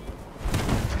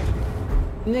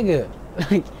 Nigga.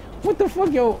 Like, what the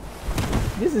fuck, yo?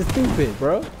 This is stupid,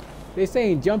 bro. They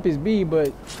saying jump is B,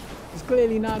 but it's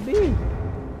clearly not B.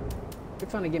 They're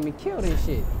trying to get me killed and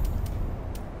shit.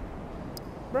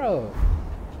 Bro,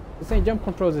 they saying jump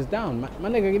controls is down. My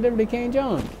nigga literally can't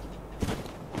jump.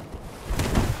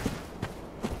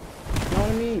 You know what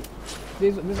I mean?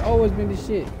 There's always been this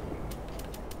shit.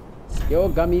 Yo,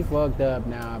 got me fucked up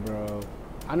now, bro.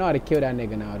 I know how to kill that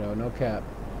nigga now, though. No cap.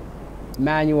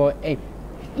 Manual aim.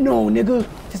 No, nigga.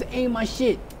 Just aim my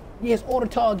shit. Yes, auto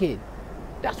target.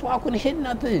 That's why I couldn't hit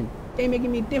nothing. They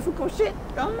making me difficult shit.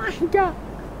 Oh my god.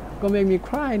 Gonna make me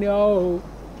cry, no.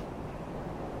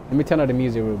 Let me turn on the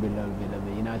music a little bit. You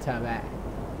know what I'm talking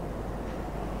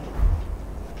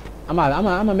about? I'm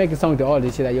gonna make a song to all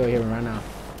this shit that you're hearing right now.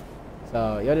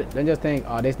 So, you don't just think,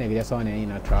 oh, this nigga just on there, you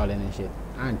know, trolling and shit.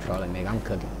 I ain't trolling, nigga. I'm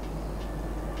cooking.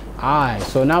 Alright,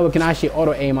 so now we can actually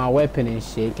auto aim our weapon and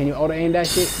shit. Can you auto aim that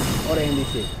shit? Auto aim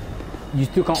this shit. You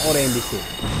still can't auto aim this shit.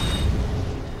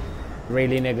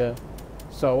 Really, nigga?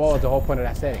 So what was the whole point of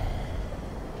that setting?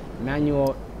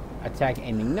 Manual attack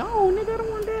aiming. No, nigga, I don't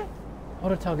want that.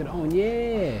 Auto target on,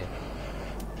 yeah.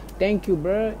 Thank you,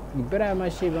 bro. You better have my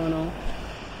shit going on.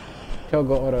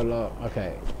 Toggle auto lock.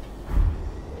 Okay.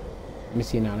 Let me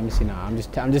see now. I'm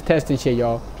just testing shit,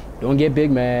 y'all. Don't get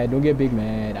big mad.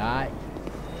 Alright.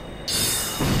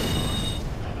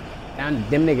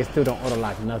 Them niggas still don't auto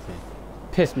lock nothing.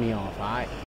 Piss me off, alright?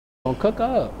 Don't cook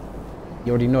up.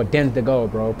 You already know Den's the goal,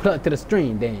 bro. Plug to the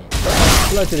stream, then.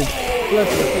 Plug to the stream.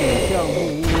 Show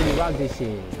me you really rock this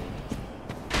shit.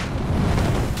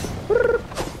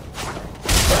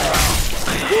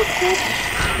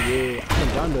 Yeah, I can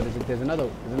jump though. There's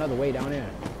another way down there.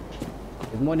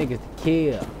 There's more niggas to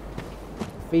kill.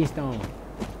 Feast on.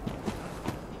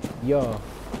 Yo.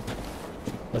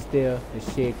 But still,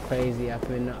 this shit crazy. I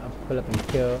pull up and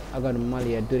kill. I got a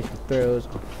molly, I do this for thrills.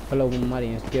 Pull over molly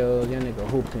and skills. Young nigga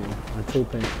hooping, I'm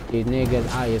trooping. These niggas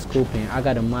out here scooping. I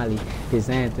got a molly, this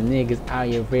anthem. Niggas out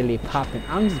here really popping.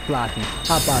 I'm just blocking,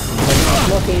 pop blocking. But I'm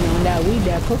smoking on that weed,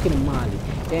 that cooking and molly.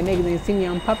 That niggas ain't see me,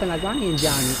 I'm popping like Ronnie and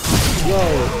Johnny. Yo,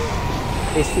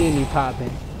 they see me popping.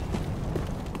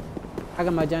 I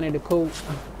got my Johnny the cool.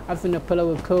 I finna pull up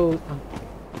with cool.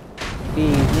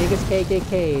 These niggas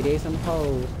KKK, they some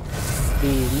hoes.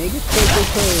 These niggas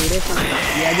KKK, they some.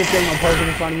 Yeah, I just did my post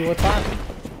in front of me. What's poppin'?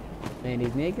 Man,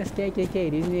 these niggas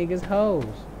KKK, these niggas hoes.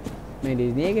 Man,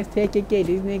 these niggas KKK,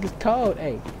 these niggas cold.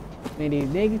 Hey, man, these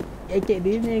niggas AK,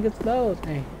 these niggas flows.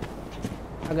 Hey,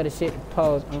 I got a shit to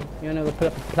pose. You know, put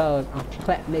up applause.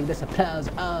 Clap, nigga, that's applause.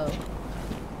 Oh.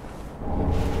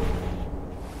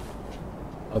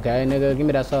 Okay, nigga, give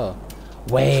me that soul.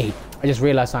 Wait, I just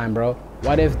realized something, bro.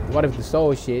 What if the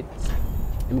soul shit?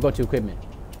 Let me go to equipment.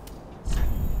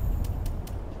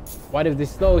 What if this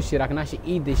soul shit? I can actually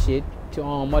eat this shit to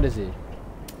what is it?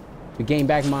 To gain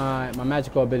back my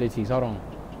magical abilities. Hold on.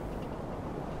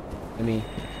 Let me.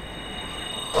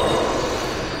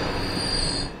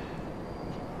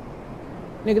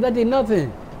 Nigga, that did nothing.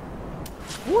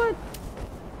 What?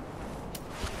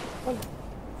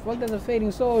 Fuck does a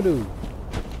fading soul do?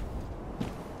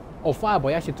 Oh,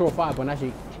 fireball. I should throw a fireball and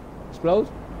actually explode?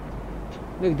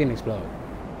 Nigga didn't explode.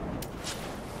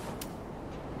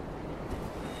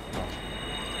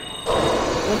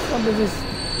 What the fuck does this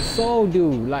soul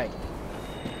do? Like,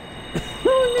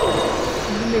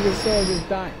 nigga soul just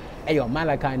died. Hey, yo,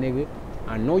 Malachi, nigga.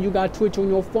 I know you got Twitch on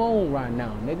your phone right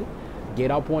now, nigga. Get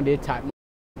up on there, type.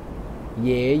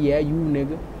 Yeah, you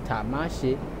nigga. Type my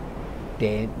shit.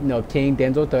 Then, no, King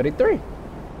Denzel 33.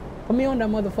 Put me on that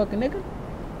motherfucker, nigga.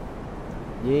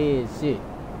 Yeah, shit.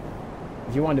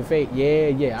 If you want to fake,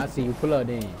 yeah, I see you. Pull up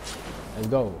then. Let's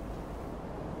go.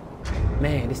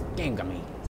 Man, this game got me.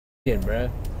 Shit, bruh.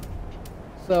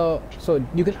 So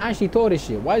you can actually throw this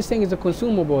shit. Why is saying it's a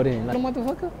consumable then? Like,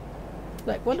 motherfucker?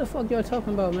 Like, what the fuck y'all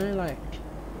talking about, man? Like,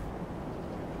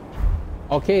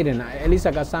 okay then. At least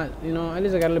I got some, you know, at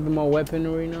least I got a little bit more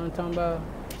weaponry, you know what I'm talking about?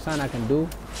 Something I can do.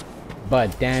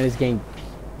 But damn, this game,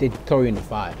 they throw you in the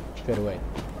fire straight away.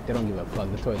 They don't give a fuck.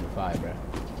 The toys are fire, bro.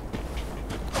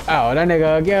 Oh, that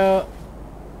nigga, yo.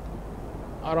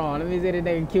 Hold on, let me see that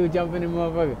nigga Q jump in the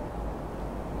motherfucker.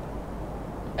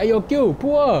 Hey, yo, Q,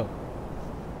 pull up.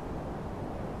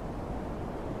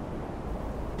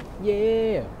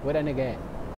 Yeah, where that nigga at?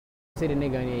 See the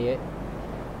nigga in here yet?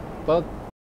 Fuck.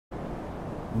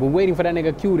 Been waiting for that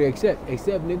nigga Q to accept,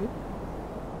 nigga.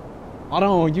 Hold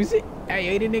on, you see?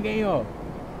 Hey, the nigga in here.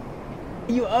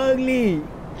 You ugly.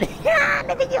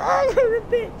 Nigga, you ugly,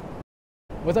 bitch.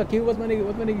 What's up, Q? What's my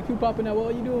nigga Q popping out? What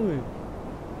are you doing?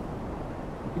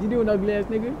 What you doing, ugly ass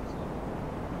nigga?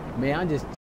 Man, I'm just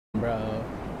bro. You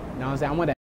know what I'm saying? I want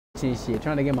that shit,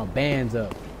 trying to get my bands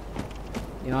up.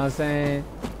 You know what I'm saying?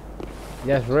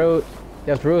 That's real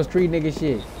street nigga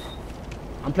shit.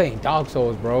 I'm playing Dark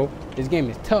Souls, bro. This game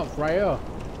is tough right here.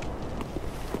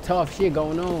 Tough shit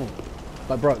going on.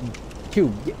 But bro,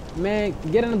 Q, man,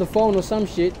 get another phone or some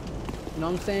shit. You know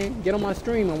what I'm saying? Get on my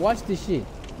stream and watch this shit.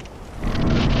 You know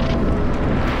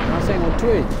what I'm saying? On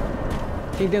Twitch.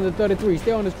 King Denzel 33.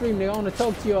 Stay on the stream, nigga. I wanna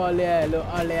talk to you all that,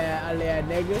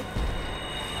 nigga.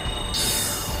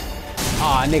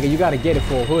 Ah, nigga, you gotta get it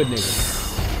for a hood, nigga.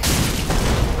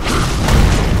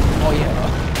 Oh yeah.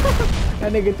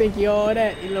 That nigga think you all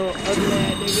that, you little ugly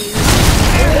ass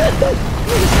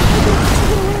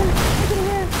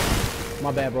nigga.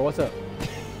 My bad, bro. What's up?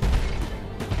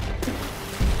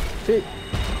 Shit.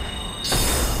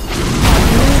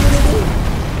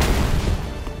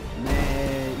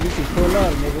 Man, you can pull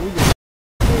up, nigga. We just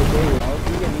every day, dog.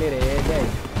 We getting lit every day.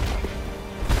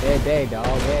 Every day, dog.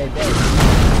 Every day.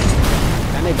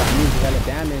 That nigga got music hella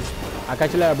damage. I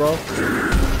catch you later, bro.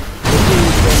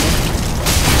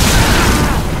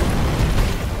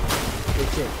 Good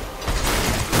shit.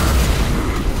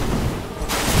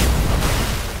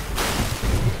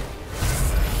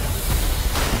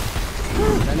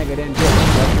 That nigga didn't do it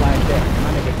just like that. My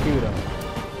nigga Q though.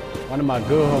 One of my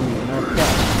good homies, no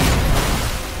cap.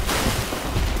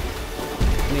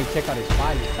 I need to check out his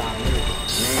fighting style, nigga.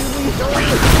 Man, what you doing?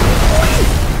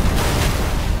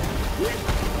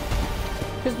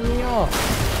 Pissing me off.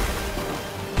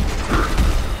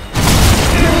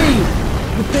 Hey!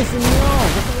 You pissing me off.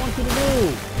 What do I want you to do?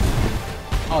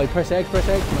 Oh, you press X, my bad.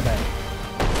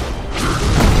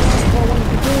 What I want you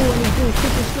to do when you do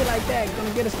stupid shit like that, it's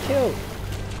gonna get us killed.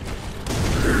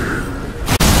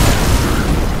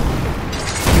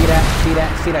 See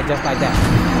that, just like that.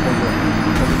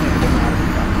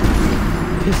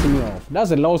 Pissing me off. That's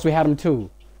the lowest we had him too.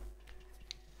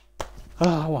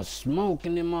 Oh, I was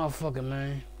smoking them motherfucker,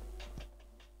 man.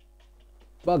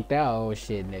 Fuck that old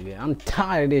shit, nigga. I'm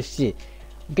tired of this shit.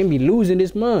 We can't be losing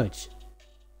this much.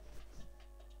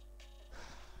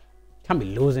 Can't be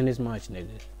losing this much,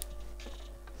 nigga.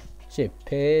 Shit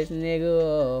piss nigga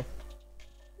off.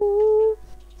 Ooh.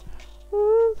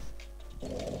 Ooh.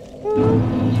 Ooh.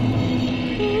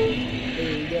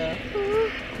 There you go.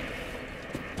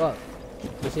 Fuck.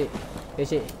 This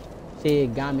shit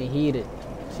got me heated.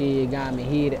 Shit got me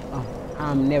heated.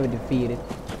 I'm never defeated.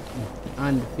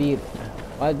 Undefeated.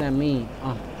 What does that mean?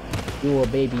 You a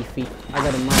baby feet. I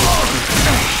got a money.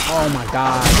 Oh my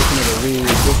god, this nigga weed,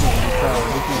 this nigga control,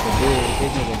 this nigga this,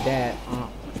 this nigga that.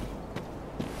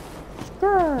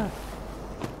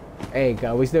 Hey,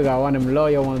 God, we still got one of them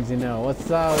loyal ones, you know. What's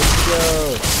up? Let's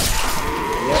go.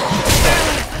 Yep.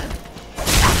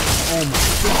 Oh my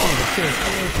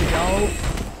god,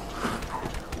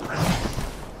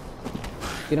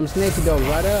 get them snakey dogs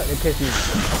right up. They piss me.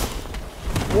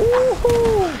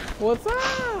 Woohoo! What's up?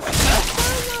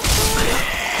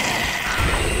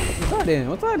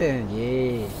 What's up then?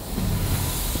 Yeah.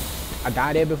 I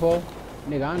died there before?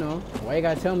 Nigga, I know. Why you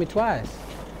gotta tell me twice?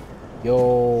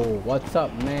 Yo, what's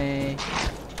up, man?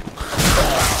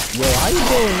 Yo, how you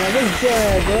doing, man? What's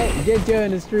good, bro? Get you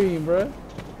in the stream, bro.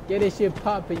 Get this shit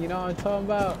popping, you know what I'm talking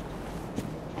about?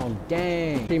 On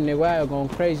gang. Stream nigga wild going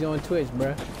crazy on Twitch,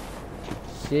 bro.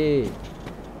 Shit.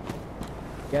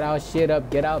 Get our shit up,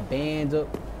 get our bands up.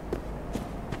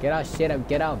 Get our shit up,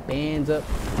 get our bands up.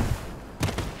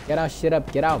 Get our shit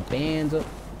up, get our bands up.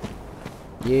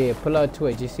 Yeah, pull up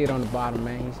Twitch. You see it on the bottom,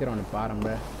 man. You see it on the bottom,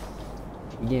 bro.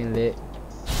 We getting lit.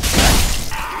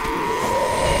 What's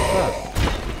up?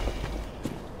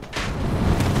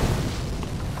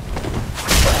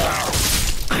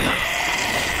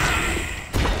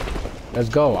 Let's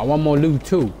go. I want more loot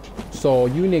too. So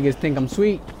you niggas think I'm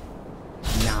sweet?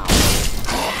 Nah.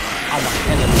 I want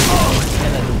hella loot.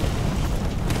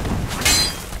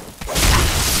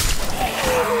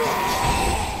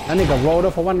 That nigga rolled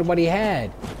up. I wondered what he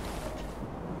had.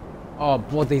 Oh,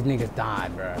 both these niggas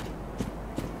died, bro.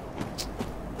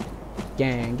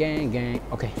 Gang.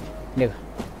 Okay, nigga.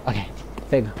 Okay.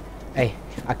 figure. Hey,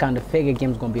 I kinda figure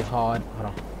game's gonna be hard. Hold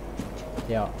on.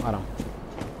 Yo, hold on.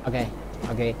 Okay.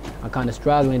 I'm kinda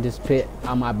struggling this pit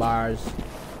on my bars.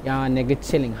 Y'all nigga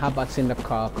chilling, hotbox in the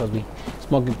car, cause we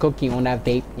smoking cookie on that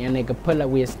vape. Y'all nigga pull up,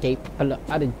 we escape. Pull up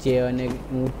out of jail, nigga.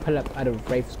 And we pull up out of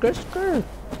rape. Skirt.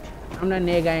 I'm that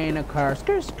nigga in the car.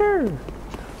 Skirt.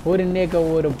 Who the nigga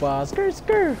with a ball?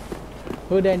 Skirt.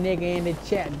 Who that nigga in the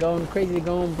chat going crazy,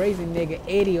 going brazy, nigga?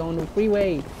 80 on the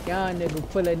freeway. Y'all nigga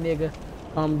pull a nigga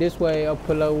this way. I'll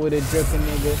pull up with a dripper,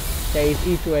 nigga. Stays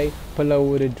each way. Pull up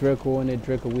with a drickle and a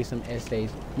drickle with some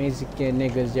essays. Mexican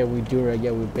niggas, yeah we do it,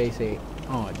 yeah we basic.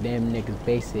 Oh, damn niggas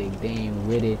basic, they ain't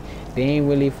with it. They ain't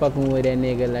really fucking with that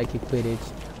nigga like you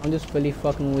Quidditch. I'm just really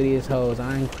fucking with these hoes,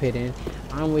 I ain't quitting.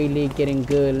 I'm really getting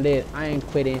good lit, I ain't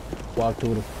quitting. Walk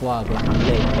through the fog like I'm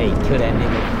lit. Hey, kill that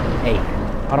nigga. Hey,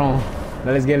 hold on.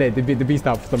 Now let's get lit. The beat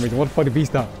stopped for some reason. What the fuck the beat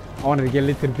stopped? I wanted to get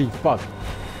lit to the beat. Fuck.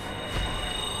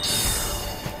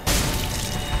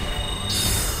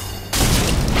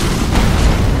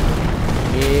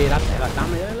 Yeah, that's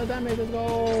damage, let's go.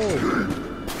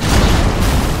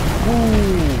 Ooh.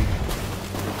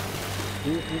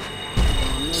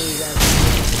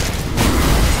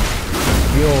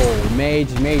 Yo,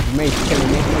 mage killing mage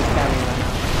carrying right now.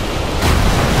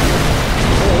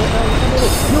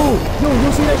 Yo,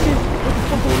 you see that shit? What the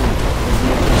fuck going on?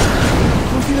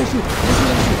 You see that shit?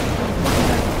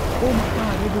 Oh my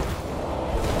god, nigga.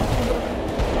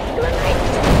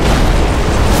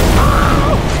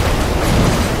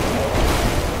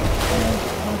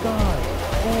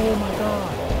 Oh my god.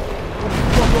 What the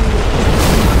fuck going on?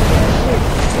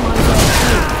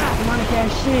 Demonic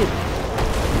ass shit.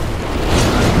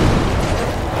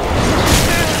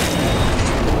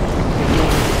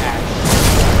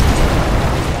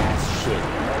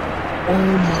 Oh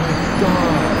my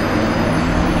god.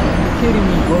 Are you kidding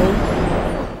me, bro?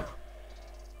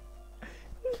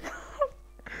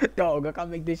 Dog, I can't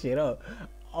make this shit up.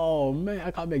 Oh man,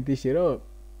 I can't make this shit up.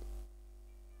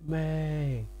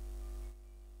 Man,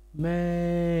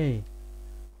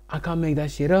 I can't make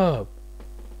that shit up.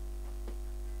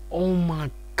 Oh my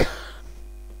god.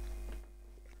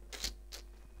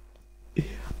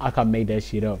 I can't make that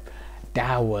shit up.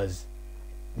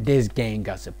 This game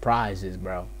got surprises,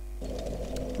 bro.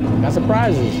 Got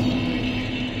surprises.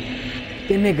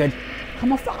 That nigga,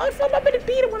 I'm up in the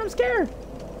beat him when I'm scared.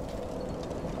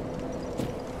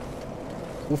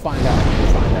 We'll find out.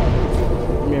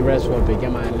 Let me rest for a bit,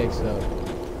 get my elixir up.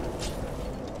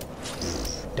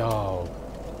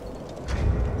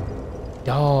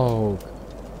 Dog.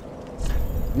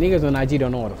 Niggas on IG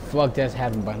don't know what the fuck that's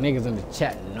happening, but niggas in the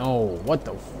chat know. What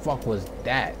the fuck was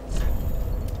that?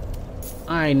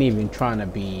 I ain't even trying to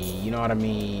be, you know what I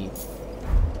mean,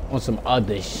 on some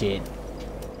other shit.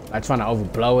 Like trying to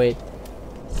overblow it.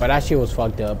 But that shit was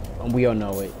fucked up, and we all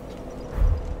know it.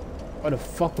 What the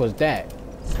fuck was that?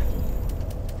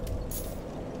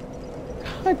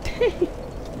 God dang.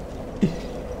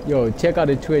 Yo, check out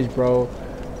the Twitch, bro.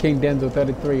 King Denzel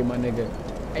 33, my nigga.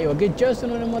 Hey, yo, get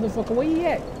Justin on that motherfucker. Where he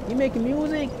at? He making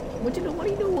music? What are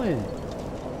you doing?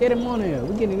 Get him on here.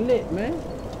 We getting lit, man.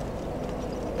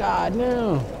 God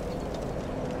damn.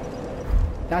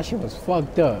 That shit was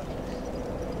fucked up.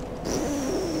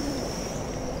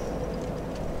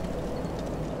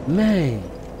 Man.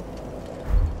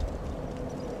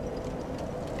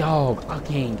 Dog, I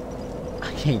can't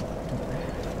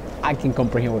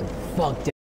comprehend what the fuck this.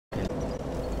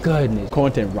 Goodness.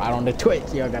 Content right on the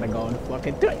Twitch. Y'all gotta go on the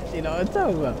fucking Twitch. You know what I'm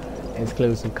talking about?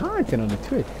 Exclusive content on the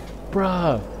Twitch.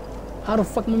 Bruh. How the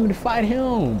fuck am I going to fight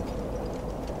him?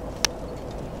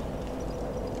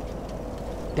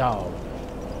 Dog.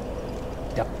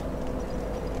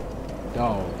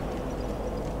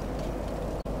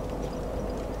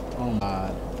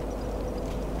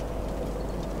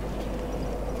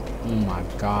 Oh my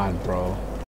god, bro.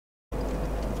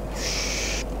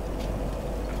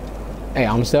 Hey,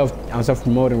 I'm self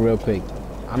promoting real quick.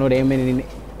 I know they ain't many.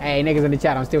 Hey, niggas in the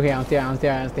chat, I'm still here.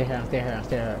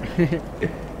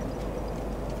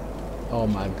 Oh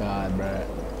my god, bro.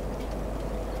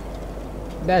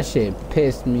 That shit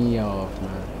pissed me off,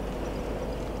 man.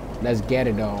 Let's get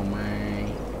it on,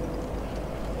 man.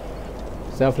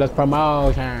 Selfless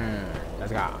promotion.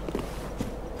 Let's go.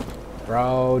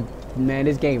 Bro, man,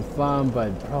 this game fun,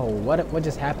 but bro, what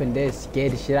just happened there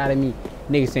scared the shit out of me.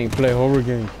 Niggas ain't play horror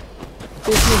games.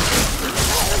 This nigga,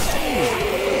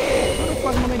 what the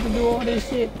fuck am I meant to do all this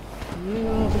shit? You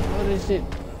know, all this shit.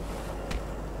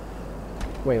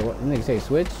 Wait, what? Nigga say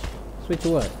switch? Switch to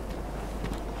what?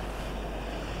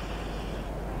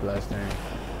 Last thing.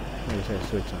 Nigga say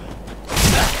switch on.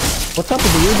 What's up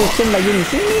with you? You just sitting like you didn't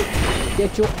see me?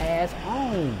 Get your ass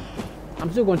on. I'm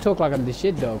still gonna talk like I'm the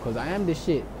shit though, cause I am the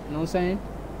shit. You know what I'm saying?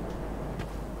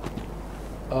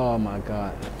 Oh my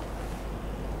god.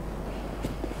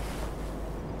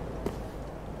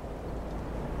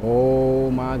 Oh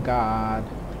my god.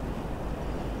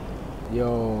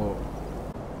 Yo.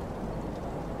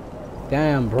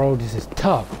 Damn, bro, this is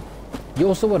tough.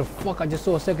 Yo, so what the fuck I just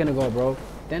saw a second ago, bro?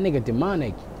 That nigga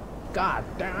demonic. God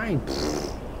damn.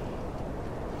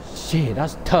 Shit,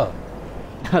 that's tough.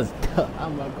 That's tough.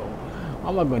 I'm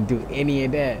not gonna do any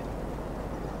of that.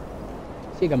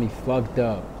 Shit got me fucked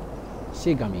up.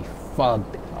 Shit got me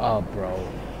fucked up, bro.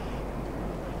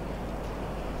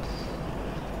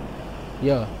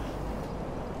 Yeah.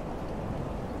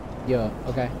 Yeah,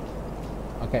 okay.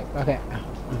 Okay. Okay.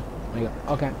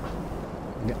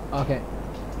 Okay.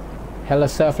 Hella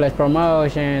selfless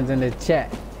promotions in the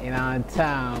chat. You know what I'm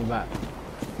talking about.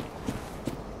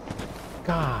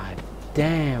 God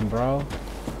damn, bro.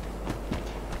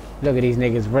 Look at these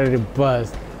niggas ready to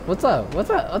bust. What's up? What's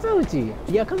up with you?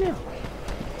 Yeah, come here.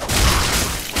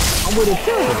 I'm with it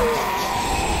too.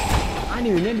 I ain't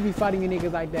even meant to be fighting you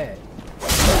niggas like that.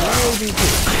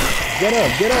 Get up.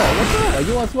 What's up?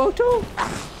 You want smoke too?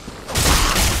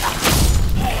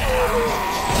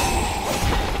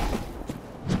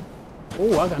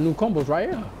 Oh, I got new combos right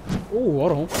here. Oh,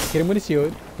 hold on. Hit him with the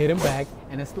shield. Hit him back.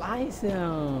 And then slice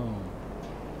him.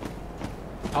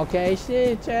 Okay,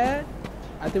 shit, Chad.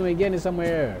 I think we're getting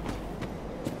somewhere.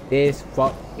 This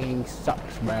fucking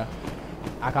sucks, bro.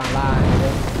 I can't lie,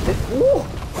 nigga. Ooh!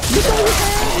 Look at his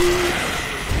ass!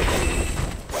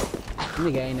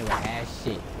 Nigga ain't never had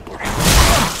shit.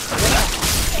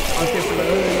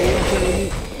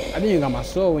 I think you got my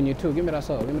soul in you too. Give me that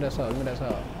soul.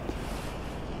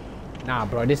 Nah,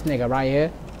 bro, this nigga right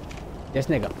here. This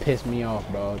nigga pissed me off,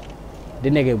 bro.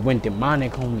 This nigga went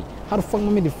demonic on me. How the fuck am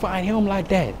I meant to fight him like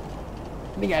that?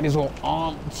 Nigga got his whole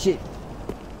arm shit.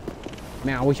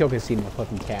 Man, I wish y'all could see my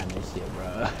fucking cabinet shit,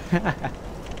 bro.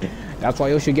 That's why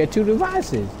you should get 2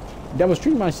 devices. Double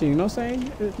stream my shit, you know what I'm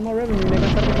saying? It's more revenue,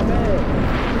 nigga.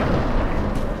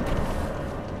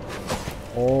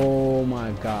 Oh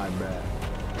my god, bro.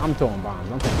 I'm throwing bombs.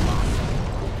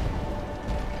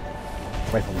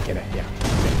 Wait for me to get it, yeah.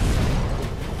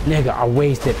 Nigga, I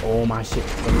wasted all my shit.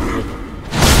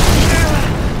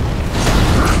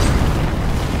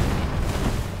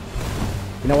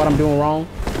 You know what I'm doing wrong?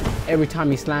 Every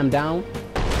time he slam down,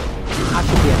 I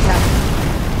should be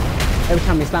attacking. Every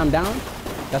time he slam down,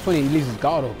 that's when he leaves his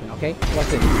guard open, okay? Watch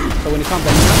this. So when he comes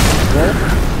at me, roll,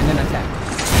 and then attack.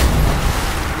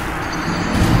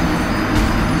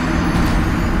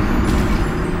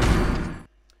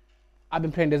 I've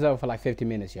been playing this over for like 50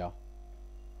 minutes, y'all.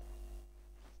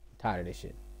 Tired of this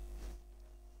shit.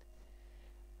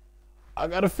 I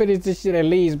gotta finish this shit at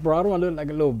least, bro. I don't wanna look like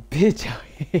a little bitch out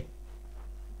here.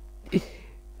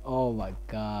 Oh my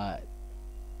god.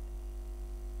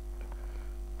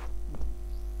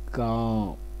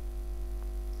 Go.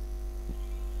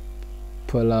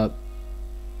 Pull up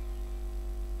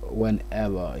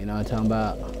whenever, you know what I'm talking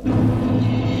about?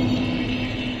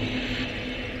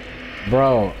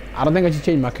 Bro, I don't think I should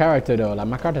change my character though. Like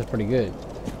my character's pretty good.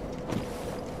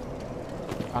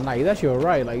 I'm like, that's you're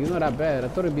right. Like, he's not that bad. I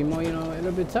thought it'd be more, you know, a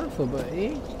little bit tougher, but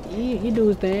he do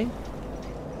his thing.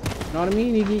 You know what I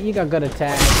mean? He got good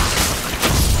attacks.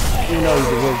 Even though he's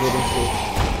a wizard and shit.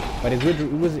 But his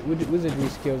wizardry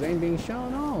skills ain't being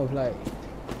shown off. Like,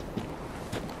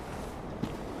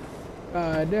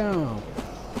 god damn.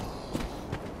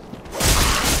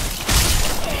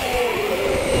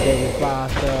 David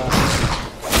Foster.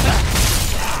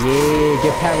 Yeah,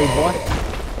 get parry, boy.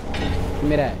 Give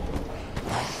me that.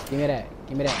 Give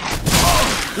me that.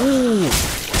 Ooh.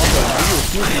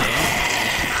 Okay,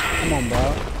 come on, bro.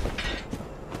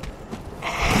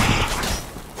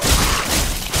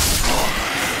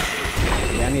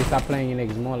 Yeah, I need to stop playing you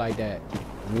niggas more like that.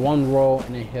 One roll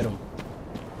and then hit them.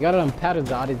 You gotta learn patterns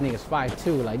of how these niggas fight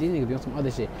too. Like, these niggas doing some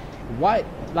other shit. What?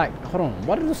 Like, hold on.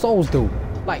 What do the souls do?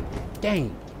 Like,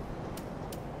 dang.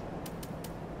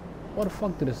 What the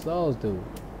fuck do the souls do?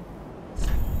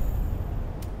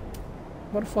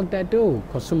 What the fuck that do?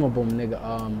 Consumable, nigga.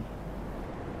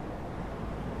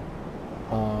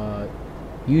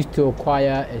 Used to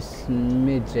acquire a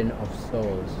smidgen of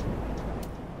souls.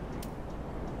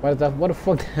 What the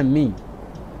fuck does that mean?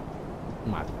 Oh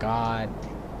my god.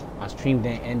 My stream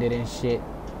didn't end it and shit.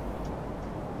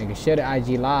 Nigga, share the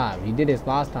IG live. You did this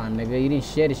last time, nigga. You didn't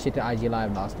share this shit to IG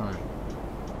live last time.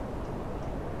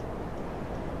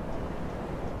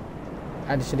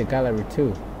 I had this shit to gallery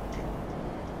too.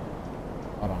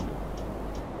 Hold on.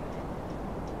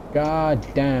 God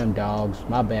damn, dogs.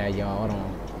 My bad, y'all. Hold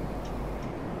on.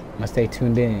 I'ma stay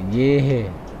tuned in.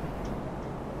 Yeah.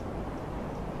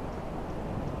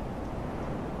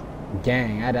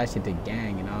 Gang, add that shit to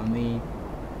gang, you know what I mean?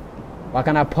 Why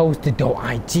can't I post it though?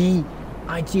 IG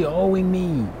owing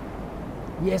me.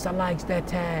 Yes, I likes that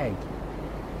tag.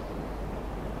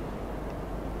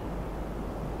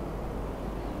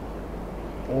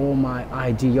 Oh my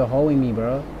IG, you're holding me,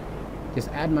 bro. Just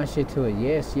add my shit to it.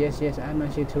 Yes, add my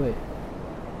shit to it.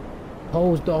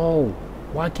 Post the hoe.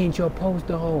 Why can't you post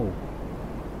the hoe?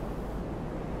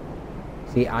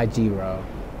 See, IG, bro.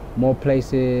 More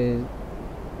places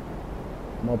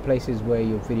where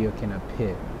your video can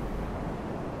appear.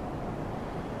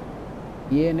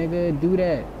 Yeah, nigga, do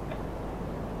that.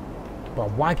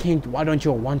 But why don't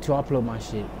you want to upload my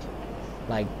shit?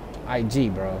 Like,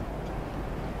 IG, bro.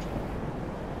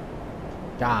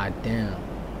 God damn.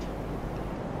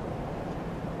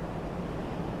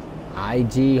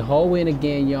 IG hoeing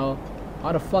again, y'all.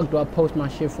 How the fuck do I post my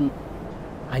shit from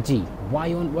IG?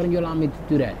 Why don't you allow me to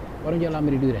do that? Why don't you allow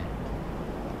me to do that?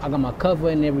 I got my cover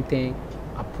and everything.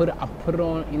 I put it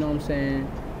on, you know what I'm saying?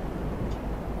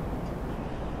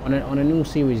 On a new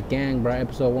series, gang, bro,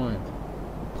 episode 1.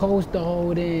 Post the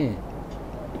whole thing.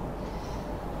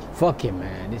 Fuck it,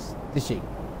 man. This shit.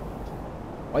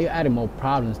 Why you adding more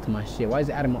problems to my shit? Why is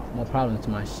it adding more problems to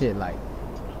my shit? Like,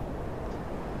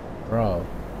 bro.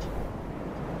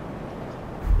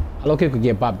 I low-key could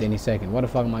get bopped any second. What the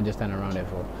fuck am I just standing around there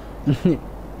for?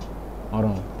 Hold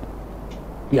on.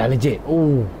 Yeah, legit.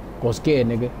 Ooh, go scared,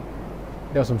 nigga.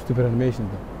 That was some stupid animation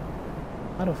though.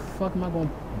 How the fuck am I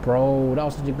going? Bro, that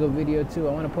was such a good video too.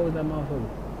 I want to post that motherfucker.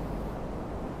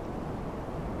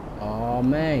 Oh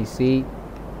man, see.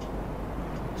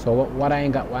 So what I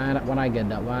ain't got? Why I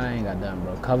ain't got done,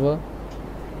 bro? Cover.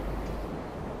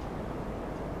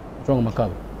 What's wrong with my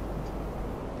cover?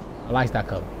 I like that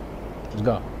cover. Let's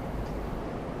go.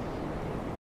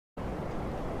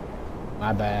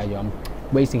 My bad, yo. I'm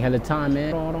wasting hella time,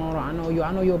 man. I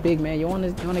know you're big, man. You wanna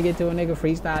get to a nigga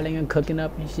freestyling and cooking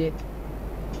up and shit.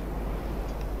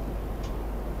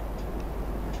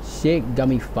 Shit got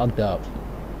me fucked up.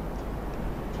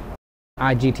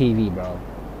 IGTV, bro.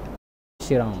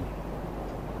 Shit on.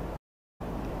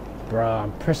 Bro,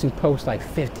 I'm pressing post like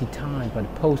 50 times, but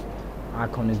the post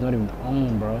icon is not even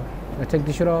on, bro. Can I take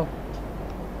this shit off?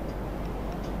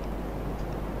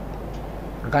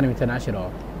 I can't even turn that shit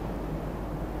off.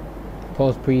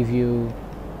 Post preview.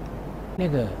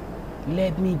 Nigga,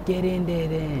 let me get in there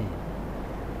then.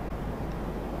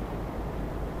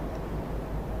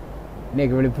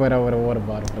 Nigga really put over the water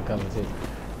bottle for the cover too.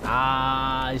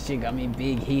 Ah, this shit got me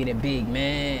big heated, big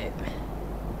man.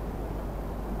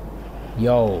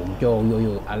 Yo,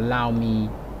 allow me.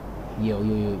 Yo.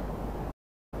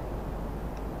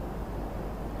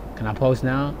 Can I post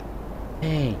now?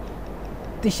 Hey,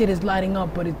 this shit is lighting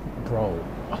up, but it's, bro.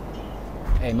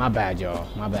 Hey, my bad, y'all.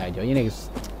 You niggas,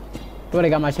 thought they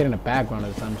got my shit in the background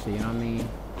or some shit, you know what I mean?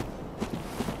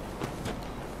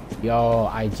 Yo,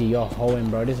 IG, you're hoeing,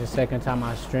 bro. This is the second time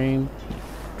I stream.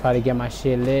 Try to get my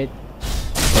shit lit.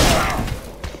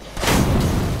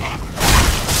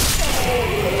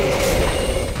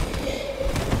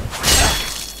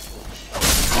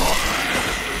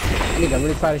 Nigga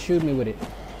really try to shoot me with it.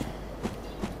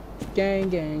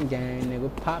 Gang, nigga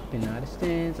popping out of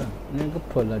stands. Nigga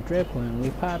pull a drip when we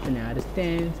popping out of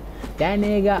stands. That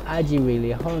nigga IG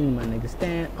really holding my nigga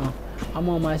stand. I'm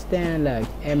on my stand like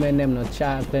M&M, no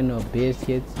chocolate, no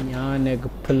biscuits. Y'all nigga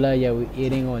pull up, yeah, we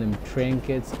eating on them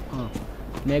trinkets.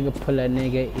 Nigga pull a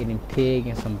nigga eating pig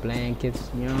and some blankets.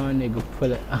 Y'all nigga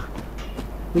pull up,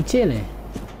 we chilling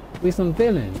with some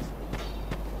villains.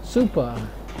 Super,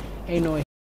 ain't no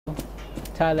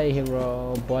Tyler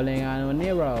hero, bowling on a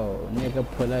Nero. Nigga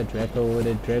pull a Draco with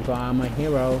a Draco, I'm a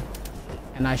hero.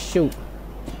 And I shoot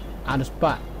out of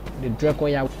spot. The Draco,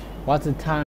 yeah. What's the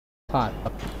time clock?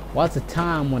 What's the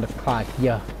time on the clock?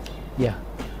 Yeah.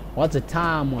 What's the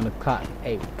time on the clock?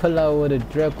 Hey, pull up with a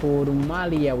Draco, the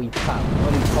Molly, yeah, we pop. All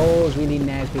these hoes really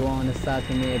nasty, wanna suck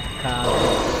in it because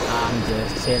I'm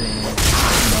just chilling.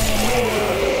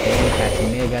 Catch a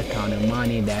nigga counting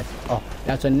money,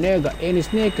 that's a nigga in his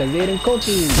sneakers eating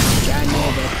cookies. That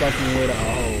nigga fucking with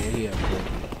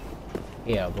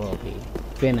a bro,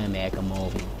 finna make a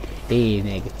movie. These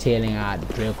niggas chilling out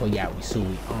the Draco, yeah, we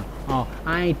sweet.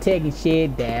 I ain't taking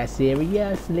shit that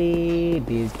seriously.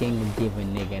 This gang will give a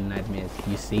nigga nightmares,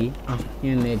 you see?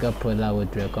 You nigga pull out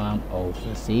with Draco, I'm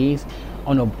overseas.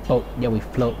 On a boat, yeah, we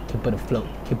float, keep it afloat,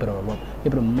 keep it on a rope,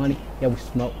 keep it on money, yeah, we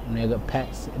smoke, nigga,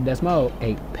 pass the smoke,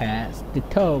 hey, pass the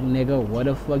toad, nigga, what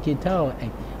the fuck you told,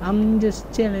 hey, I'm just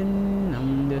chillin',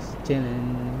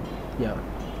 yo,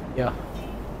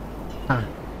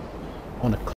 on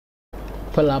the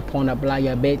Pull up on the block,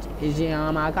 your bitch. Is she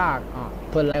on my cock?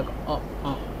 Pull up,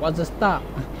 what's the stop?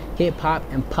 Hip hop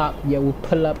and pop, yeah, we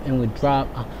pull up and we drop.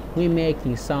 We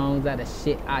making songs out of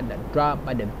shit out the drop,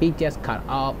 but the beat just cut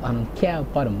off. I don't care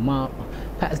about the mob.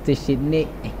 Pass this shit, Nick.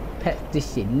 Pass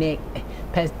this shit next.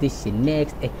 Pass this shit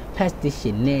next. Pass this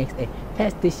shit next.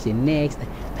 Pass this shit next.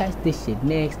 Pass this shit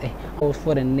next. Goes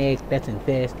for the next. Let's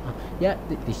invest. Yeah,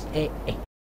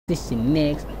 this shit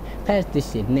next. Pass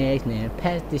this shit next, man.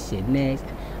 Pass this shit next.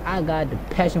 I got the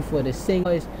passion for the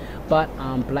singles, but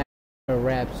I'm black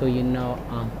rap, so you know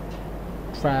I'm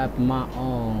trap my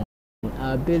own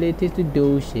abilities to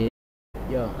do shit.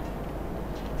 Yo,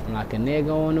 I'm like a nigga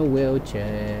on a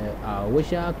wheelchair. I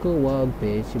wish I could walk,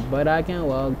 bitch, but I can't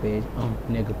walk, bitch.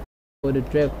 Nigga, put a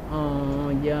drip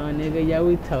on, yeah, nigga, yeah,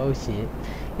 we told shit.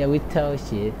 Yeah, we told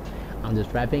shit. I'm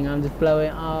just rapping, I'm just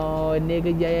flowing. Oh,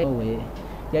 nigga, yeah, know it.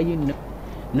 Yeah, you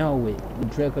know it. We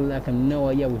drink it like a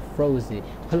Noah, yeah, we froze it.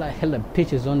 Put like hella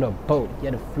pictures on the boat,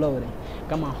 yeah, the floating.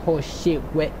 Got my whole shit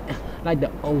wet, like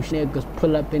the ocean. Niggas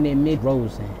pull up in their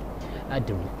mid-rosing. Like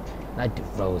the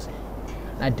rosing.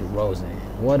 Like the rosing.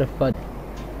 What the fuck?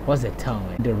 What's the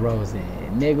tone? The rosing.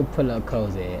 Nigga pull up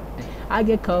cozy. I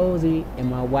get cozy in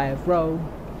my white robe.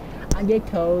 I get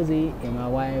cozy in my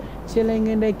wife, chilling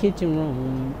in the kitchen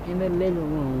room, in the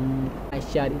living room. I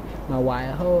shot it, my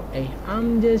white hoe, ayy,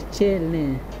 I'm just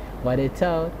chilling. What it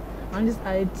told, I'm just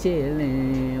out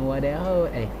chilling. What it hold,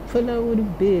 ayy, pull up with a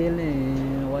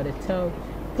billion. What it told,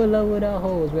 pull up with a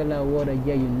hose, with like water,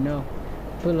 yeah, you know.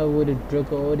 Pull up with a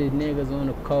drink, all these niggas on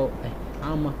the coat, ayy.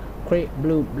 I'm a creep,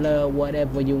 blue blood,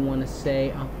 whatever you wanna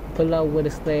say. Pull up with a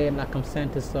sled like I'm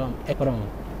Santa, so I'm, hold on.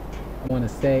 I wanna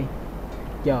say,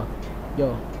 yo,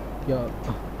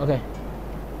 okay.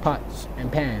 Pots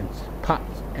and pans,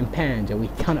 yeah, we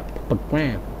count up per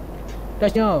gram.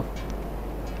 That's off.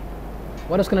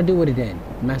 What else can I do with it then?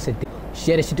 Man said,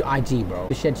 share this shit to IG, bro.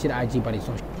 Share this shit to IG, buddy.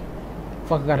 So,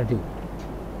 fuck I gotta do.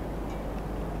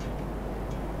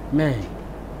 Man.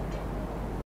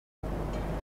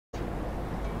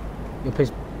 You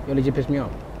legit pissed me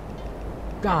off.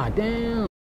 God damn.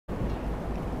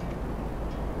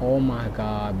 Oh my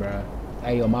god, bro.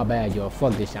 Hey, yo, my bad, yo.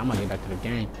 Fuck this shit. I'm gonna get back to the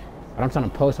game. But I'm trying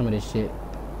to post some of this shit.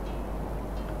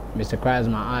 Mr. Krabs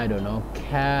my idol, no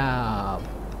cap.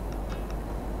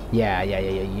 Yeah.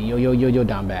 You're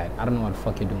down bad. I don't know what the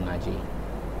fuck you're doing, IG.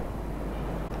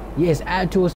 Yes,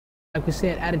 add to us. Like we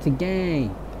said, add it to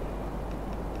gang.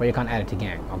 But you can't add it to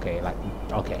gang. Okay, like,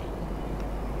 okay.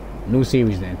 New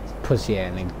series then. Pussy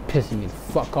ass nigga. Pissing me the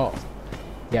fuck off.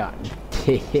 Yeah.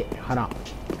 Hold on.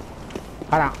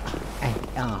 Hey,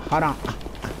 hold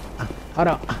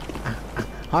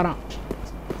on.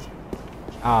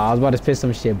 I was about to spit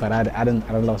some shit, but I done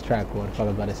lost track of what the fuck I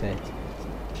was about to say.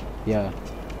 Yeah.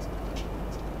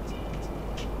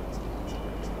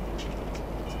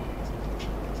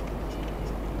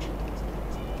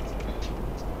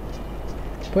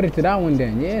 Put it to that one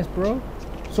then. Yes, bro.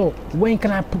 So why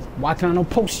can I not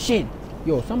post shit?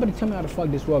 Yo, somebody tell me how the fuck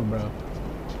this work, bro.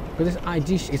 Cause this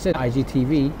IG, it says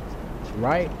IGTV,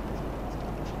 right?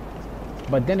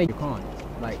 But then you can't.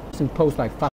 Like, you post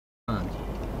like 5 times.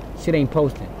 Shit ain't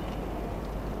posting.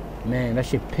 Man, that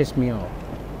shit pissed me off,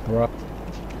 bro.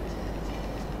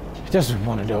 Just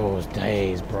one of those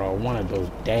days, bro. One of those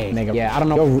days. Nigga, yeah, I don't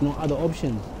know no other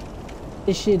options.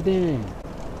 This shit then.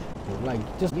 Like,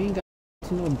 just you ain't got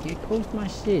to know, post my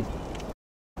shit.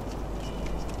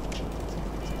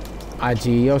 IG,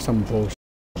 yo, some bullshit.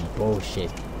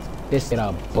 Bullshit. This shit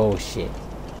out bullshit.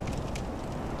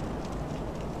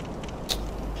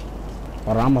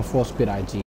 Or I'm a force quit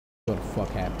IG. What the fuck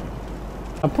happened?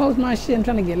 I post my shit, I'm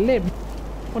trying to get lit.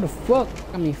 What the fuck?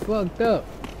 Got me fucked up.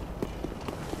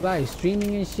 Like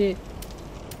streaming and shit.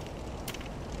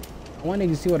 I wanted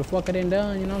to see what the fuck I done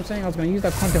done, you know what I'm saying? I was gonna use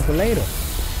that content for later.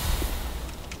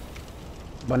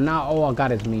 But now all I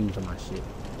got is memes on my shit.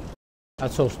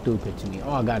 That's so stupid to me.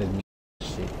 All I got is memes on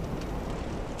my shit.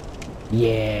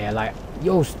 Yeah, like,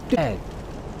 yo, stupid.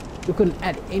 You couldn't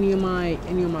add any of my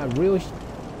real shit.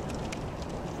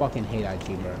 Fucking hate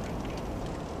IG, bro.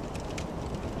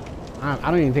 I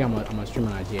don't even think I'm gonna stream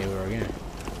on IG ever again.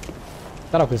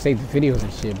 Thought I could save the videos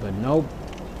and shit, but nope.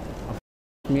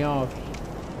 Me off.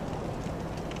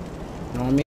 You know what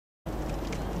I mean?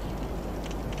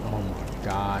 Oh my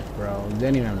gosh, bro. They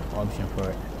didn't even have an option for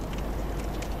it.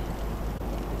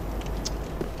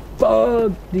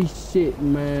 Fuck this shit,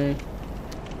 man.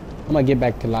 I'm gonna get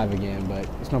back to live again, but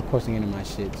it's not posting any of my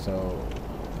shit, so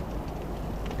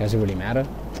does it really matter?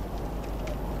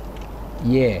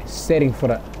 Yeah, setting for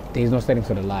the, there's no settings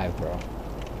for the live, bro.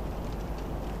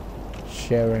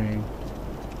 Sharing.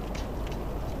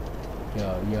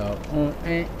 Yo,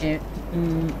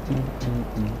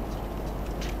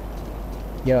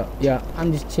 Yo,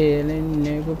 I'm just chillin',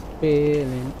 nigga,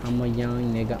 feelin'. I'm a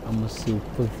young nigga, I'm a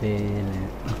super villain.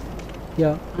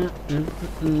 Yo,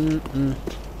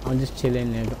 I'm just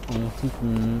chillin', nigga, on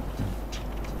some.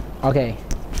 Okay,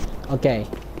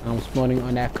 I'm smoking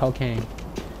on that cocaine.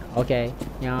 Okay,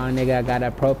 young nigga, got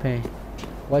that propane.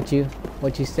 What you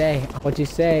say? What you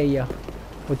say, yo?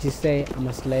 What you say? I'm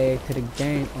a slave to the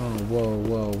game. Oh,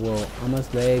 whoa. I'm a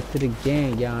slave to the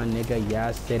game, y'all nigga.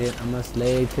 Y'all said it. I'm a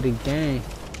slave to the game.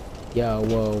 Yo,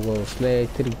 whoa.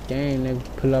 Slave to the game, nigga.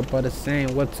 Pull up all the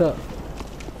same. What's up?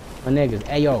 My niggas.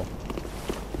 Hey, yo.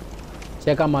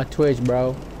 Check out my Twitch,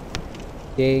 bro.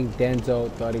 Dig Denzo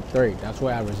 33. That's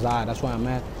where I reside. That's where I'm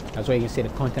at. That's where you can see the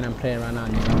content I'm playing right now,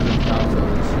 nigga.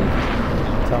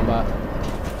 I'm talking about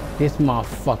this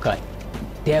motherfucker.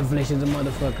 Devilish is a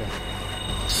motherfucker.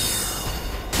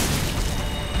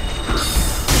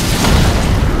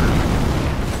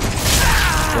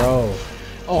 Bro.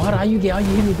 Oh, how you hit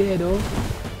me there, though?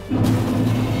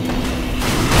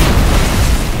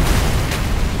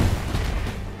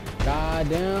 God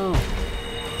damn.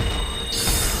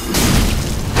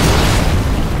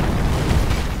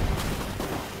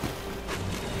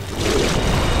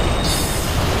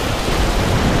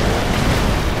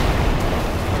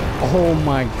 Oh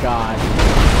my god.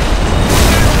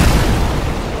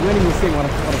 You don't even see what the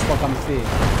fuck I'm seeing.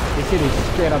 This shit is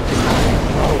straight up demonic,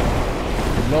 bro.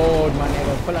 Lord, my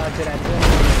nigga, pull out to that thing.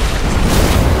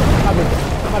 I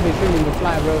might be filming the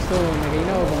fly real soon, nigga. You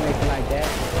know we're gonna make it like that.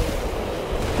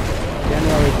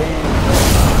 January then.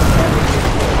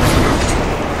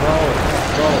 Bro.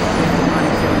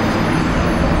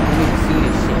 I need to see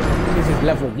this shit. This is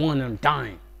level 1, I'm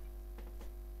dying.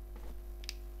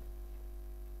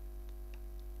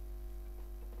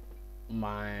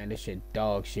 Man, this shit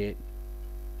dog shit.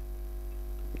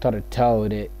 Thought I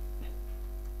told it.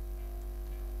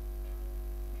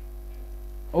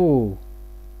 Oh.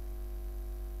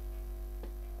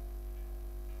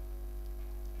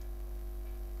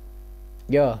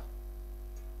 Yeah.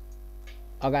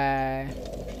 Okay.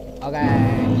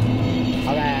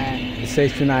 It's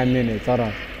 69 minutes. Hold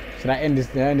on. Should I end this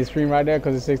stream right there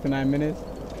because it's 69 minutes?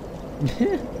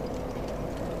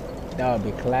 That would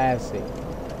be classic.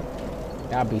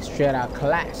 That would be straight out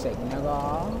classic,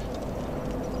 nigga.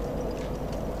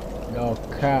 No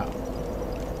cap.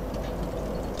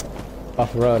 But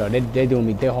for real though, they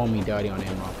hold me dirty on that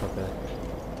motherfucker.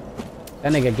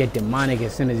 That nigga get demonic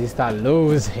as soon as he start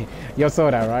losing. Yo saw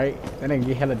that, right? That nigga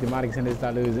get hella demonic as soon as he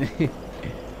start losing.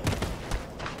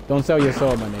 Don't sell your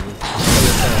soul, my niggas.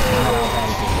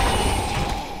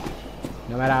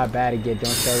 No matter how bad it get,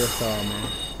 don't sell your soul, man.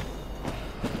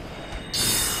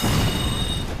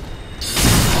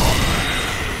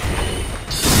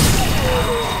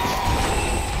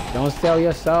 Don't sell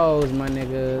your souls, my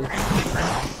niggas.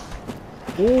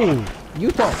 Ooh, you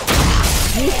thought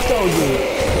you were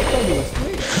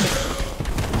sweet.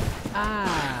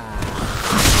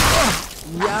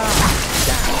 Yeah.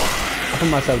 I put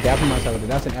myself there.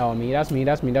 That's an L on me. That's me.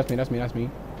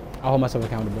 I'll hold myself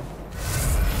accountable.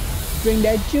 Bring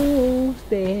that juice,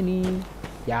 Danny.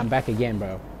 Yeah, I'm back again,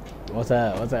 bro. What's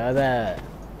up?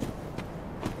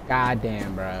 God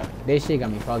damn, bro. This shit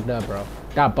got me fucked up, bro.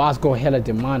 That boss go hella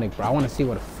demonic, bro. I want to see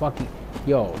what the fuck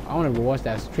yo, I want to watch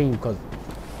that stream because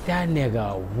that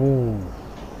nigga, woo.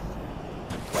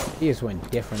 He just went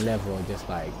different level, just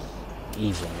like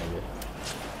evil, nigga.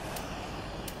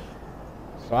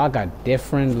 So I got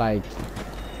different, like,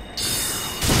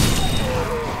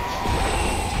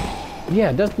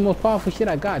 yeah, that's the most powerful shit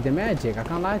I got. The magic, I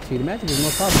can't lie to you. The magic is the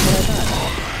most powerful shit I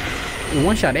got. It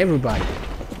one shot everybody.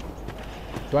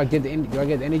 Do I get the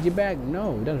energy back?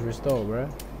 No, it doesn't restore, bro.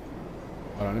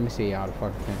 Hold on, let me see how the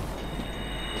fuck thing.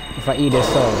 If I eat this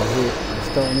soul, does it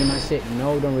restore any of my shit?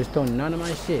 No, don't restore none of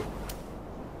my shit.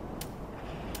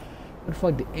 What the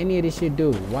fuck did any of this shit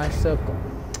do? Why circle?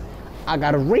 I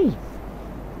gotta read.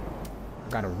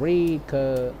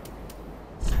 Cause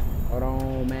hold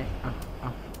on, man.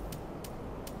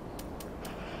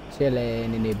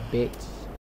 Chillin' in it, bitch.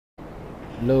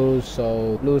 Lose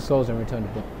souls and return the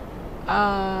book.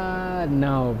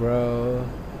 No, bro.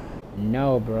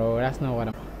 That's not what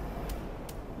I'm.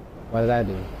 What did I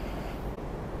do?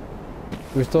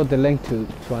 Restore the link to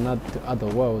other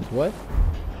worlds. What?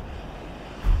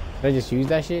 Did I just use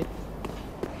that shit?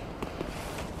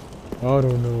 I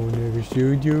don't know, nigga.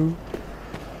 Should you?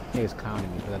 Niggas counting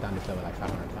me because I've done this over like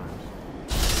 500 times.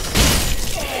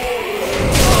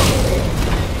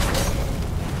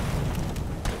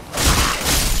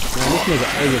 Man, this nigga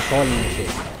Egg is calling me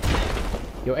shit.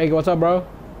 Yo, Egg, what's up, bro?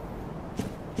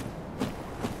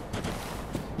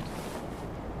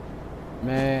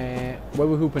 Man, where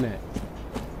we hooping at?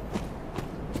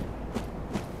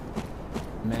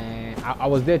 Man, I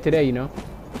was there today, you know.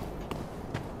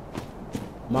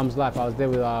 Mom's life. I was there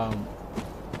with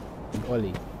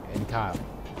Ollie and Kyle.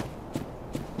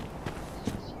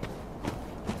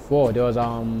 4. There was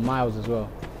Miles as well.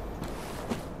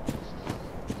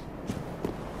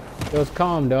 It was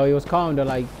calm though. It was calm though.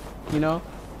 Like, you know,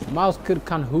 Miles could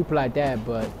kind of hoop like that,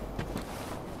 but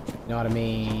you know what I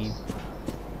mean.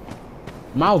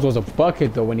 Miles was a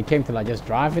bucket though when it came to like just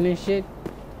driving and shit.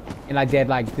 And like that,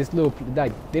 like this little,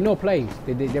 like they know plays.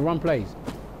 They run plays.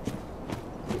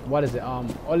 What is it?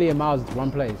 Ollie and Miles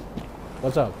run plays.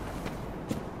 What's up?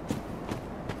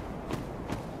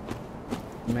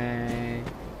 Man,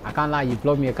 I can't lie. You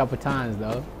blowed me a couple times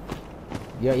though.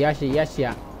 Yeah.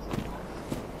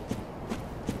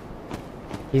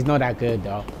 He's not that good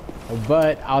though.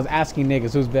 But I was asking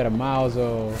niggas who's better, Miles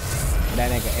or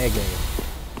that nigga Edgar.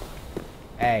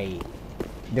 Hey,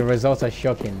 the results are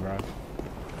shocking, bro.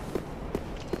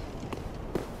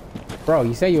 Bro,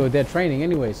 you said you were there training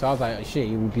anyway, so I was like, oh, shit,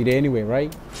 you would be there anyway,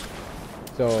 right?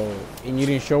 So, and you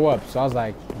didn't show up, so I was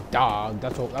like, dog,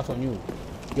 that's on you.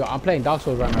 Yo, I'm playing Dark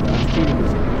Souls right now, bro. I'm streaming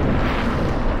this shit.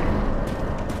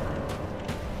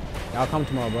 Y'all come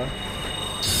tomorrow, bro.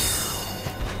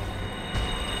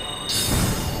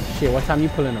 Shit, what time you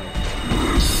pulling up? 1?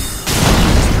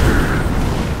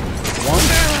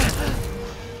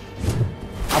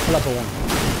 I'll pull up at 1.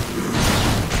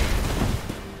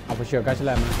 Oh, for sure. Got you,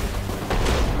 lad, man.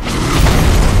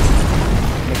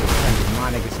 My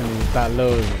niggas sending me start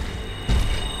loading.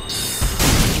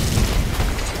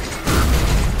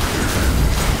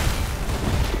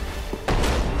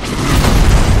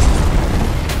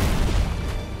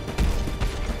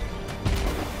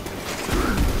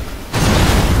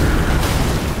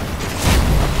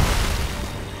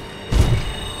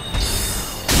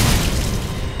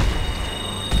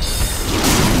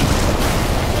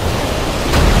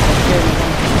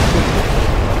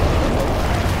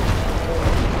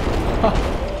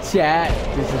 Chat,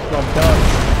 this is fucked up.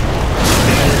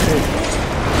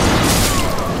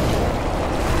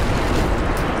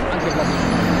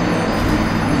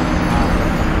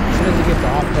 As soon as he gets to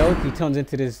off health, he turns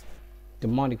into this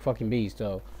demonic fucking beast.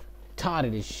 So, tired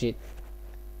of this shit.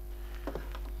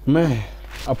 Man,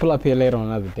 I'll pull up here later on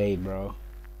another date, bro.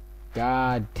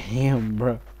 God damn,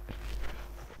 bro.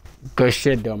 Good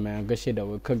shit though, man. Good shit though.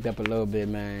 We cooked up a little bit,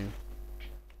 man.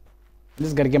 I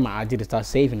just gotta get my ID to start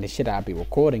saving the shit I'll be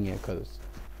recording it, cause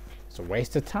it's a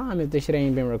waste of time if this shit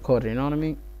ain't been recorded, you know what I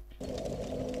mean?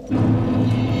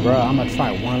 Bro, I'm gonna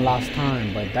try one last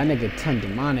time, but that nigga turned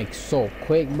demonic so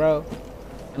quick, bro.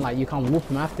 And like you can't whoop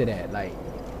him after that. Like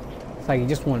it's like he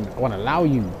just wanna allow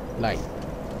you. Like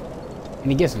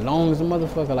and he gets long as a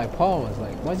motherfucker, like pause.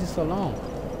 Like, why is it so long?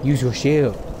 Use your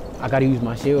shield. I gotta use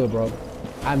my shield, bro.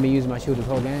 I haven't been using my shield this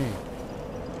whole game.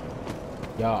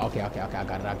 Yo, okay, I got it.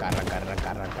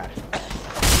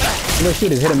 You know,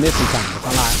 shit is hit or miss sometimes. If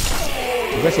I'm like,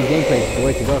 aggressive gameplay is the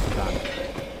way to go sometimes.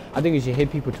 I think you should hit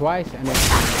people twice and then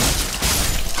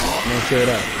shield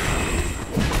up.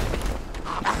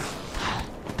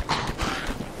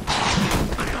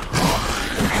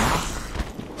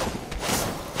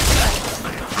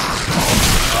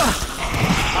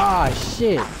 Ah,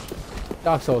 shit.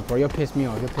 Dark Souls, bro. You'll piss me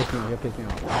off. You'll piss me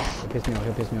off.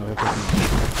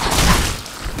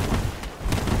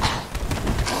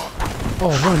 Oh,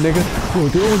 run, nigga. Bro,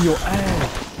 they're on your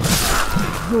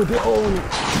ass. Bro, they're on.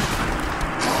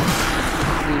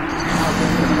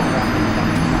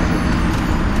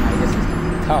 This is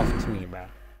tough to me, bro.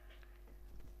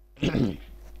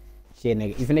 Shit,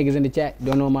 nigga. If niggas in the chat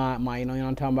don't know my you know what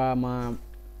I'm talking about,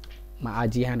 my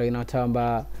IG handle, you know what I'm talking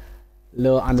about,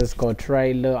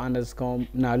 Lil_Trey,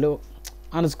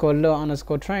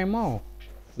 Lil_Lil_ Trey Mo.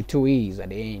 With 2 E's at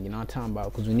the end, you know what I'm talking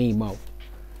about, because we need more.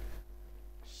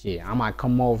 Shit, I might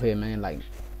come over here, man, like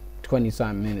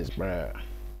 20-something minutes, bruh.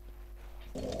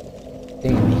 Damn,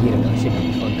 the heat of that shit got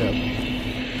me fucked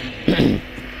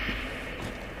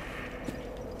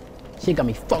up. Shit got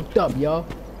me fucked up, yo.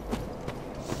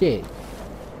 Shit.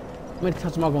 How many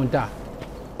times am I gonna die?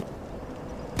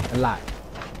 A lot.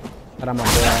 Shout out my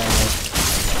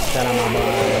boy.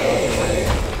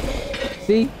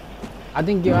 See? I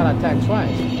think you gotta attack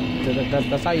twice.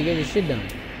 That's how you get your shit done.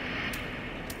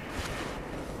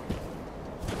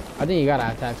 I think you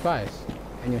gotta attack twice.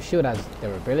 And your shield has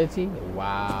durability?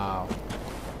 Wow.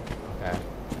 Okay.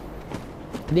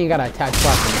 I think you gotta attack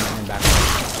twice and then back up.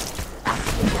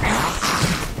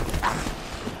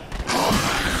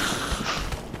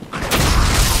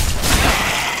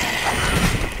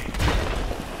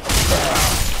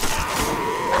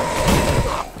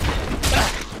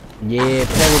 Yeah,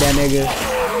 parry that nigga.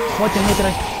 What the heck did I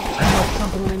was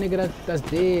pumping on that nigga that's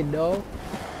dead, dog.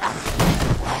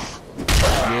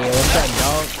 Yeah, what's up,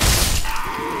 dog?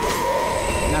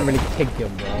 Not really kicked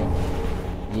him, bro.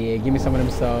 Yeah, give me some of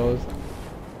them souls.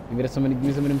 Give me some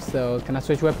of them souls. Can I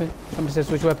switch weapon? Somebody said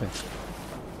switch weapon.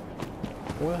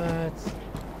 What?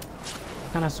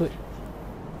 Can I switch?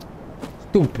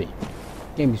 Stupid.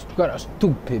 Game is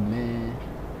stupid, man.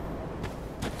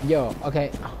 Yo, okay.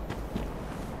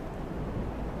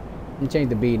 Let me change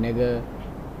the beat, nigga.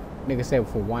 Nigga said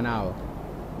for 1 hour.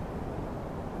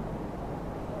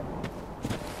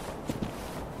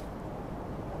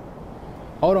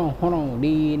 Hold on.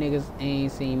 These niggas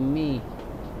ain't seen me.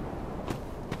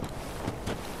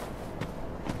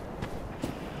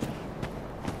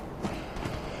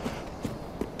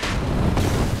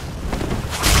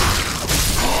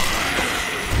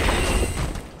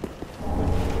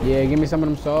 Yeah, give me some of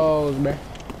them souls, bruh.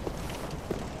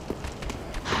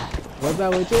 What's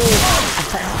up with you?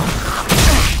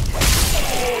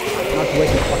 I'm not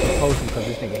wasting the fucking potion because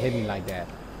this nigga hit me like that.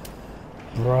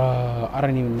 Bruh, I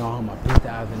don't even know how much beat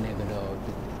the other nigga though.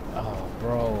 Oh,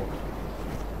 bro.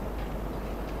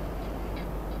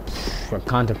 We're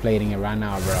contemplating it right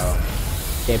now, bro.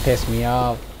 Shit pissed me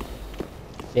off.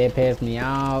 Go through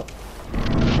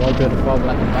the fog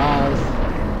like a boss.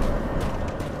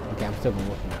 Okay, I'm still gonna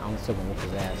whoop him. I'm still gonna whoop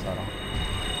his ass. Hold on.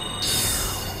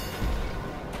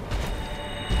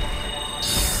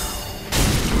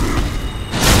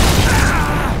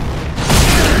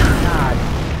 God,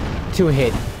 2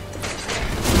 hit.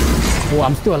 Oh,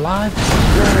 I'm still alive?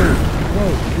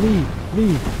 Whoa,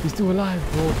 Lee, he's still alive,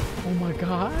 bro. Oh my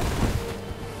god.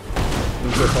 Let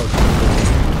me get close.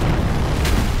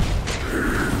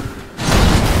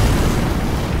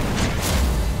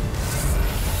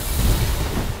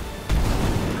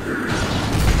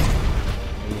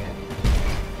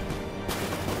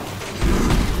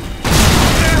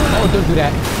 Oh, don't do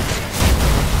that.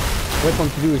 What I'm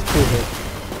to do is 2 hit,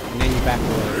 and then you back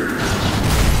away.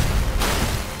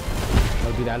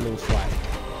 I'll do that little swipe.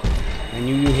 And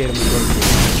you hit him and go through.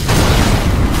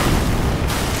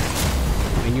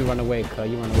 And you run away, cuz.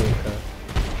 You ain't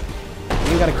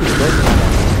gotta keep dodging like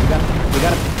that. You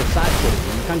gotta keep the side foot.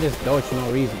 You can't just dodge for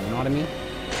no reason, you know what I mean?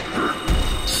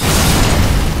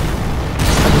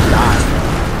 I just died.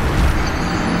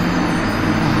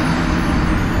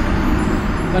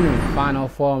 I'm in final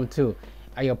form too.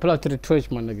 Hey, yo, pull up to the Twitch,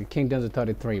 my nigga. King Denzel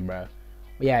 33, bro.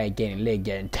 We ain't getting lit,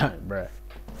 getting turned, bro.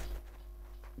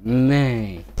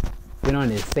 Man, been on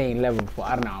the same level for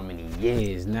I don't know how many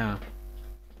years now.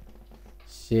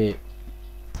 Shit.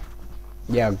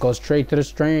 Yeah, go straight to the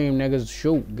stream, niggas.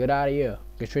 Shoot, get out of here.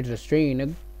 Get straight to the stream,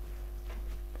 nigga.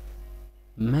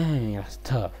 Man, that's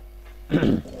tough. I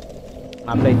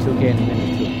play 2K in a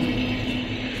minute too.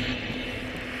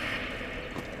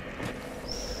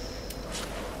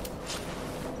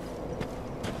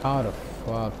 How the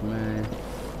fuck, man?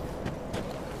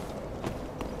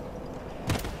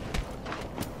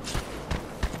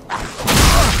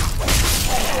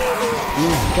 You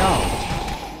dog.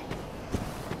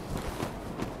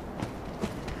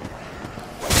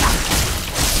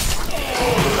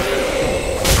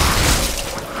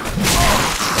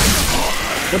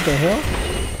 What the hell?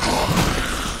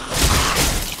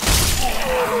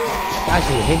 That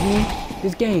shit hit me?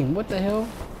 This game, what the hell?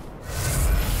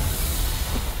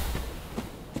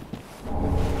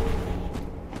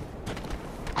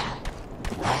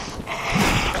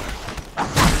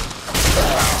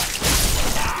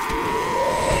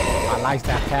 I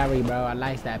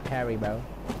like that parry, bro.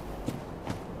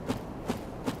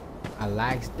 I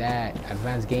like that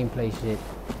advanced gameplay shit.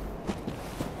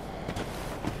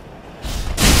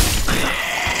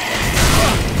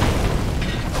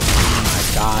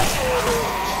 God.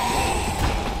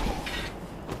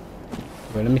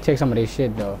 Wait, let me take some of this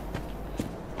shit though.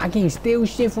 I can't steal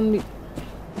shit from me.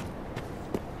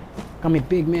 Got me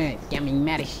big man. Got me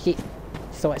mad as shit.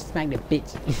 So I smack the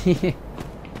bitch.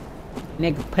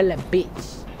 Nigga, pull a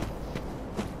bitch.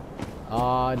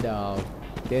 Oh, dog.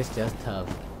 This just tough.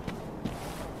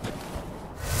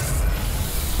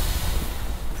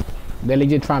 They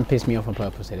legit try and piss me off on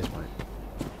purpose at this point.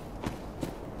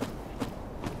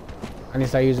 I need to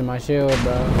start using my shield,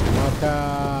 bro. Okay.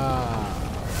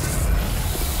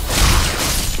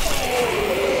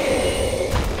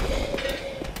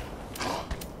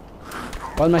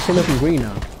 Why is my shit looking green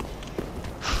now?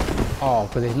 Oh,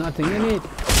 because there's nothing in it.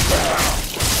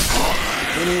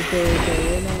 We need spiritual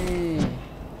healing.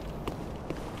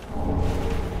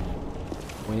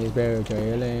 We need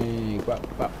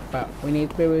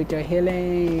spiritual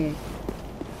healing.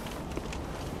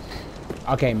 I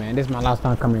Okay, man, this is my last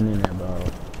time coming in there, bro.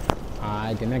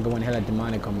 Alright, the nigga went hella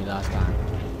demonic on me last time.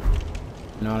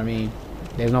 You know what I mean?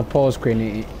 There's no pause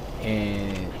screen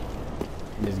in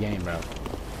this game, bro.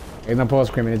 There's no pause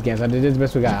screen in this game, so this is the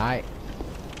best we got, alright?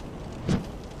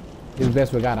 This is the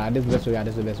best we got, alright? This is the best we got,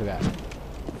 this is the best we got.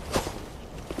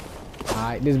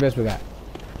 Alright, this is the best we got.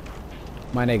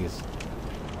 My niggas.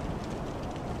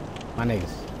 My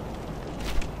niggas.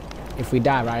 If we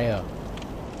die right here.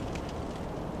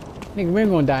 Nigga, we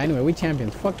ain't gonna die anyway. We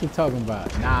champions. Fuck you talking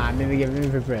about? Nah, let me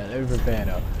prepare. Let me prepare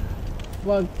though.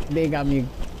 Fuck, they got me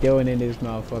doing in this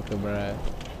motherfucker, bruh.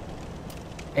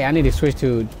 Hey, I need to switch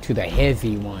to the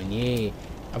heavy one. Yeah,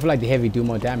 I feel like the heavy do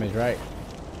more damage, right?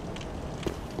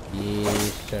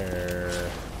 Yes, sir.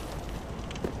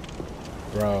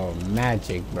 Bro,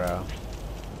 magic, bro.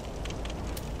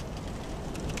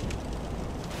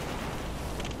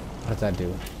 What does that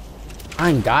do?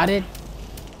 I ain't got it.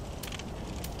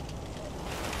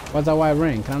 What's that white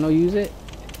ring? Can I not use it?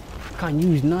 I can't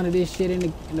use none of this shit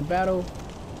in the battle.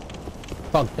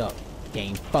 Fucked up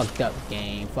game. Fucked up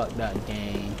game. Fucked up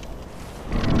game.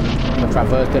 I'm gonna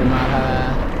traverse to the mile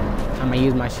high. I'm gonna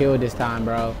use my shield this time,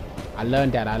 bro. I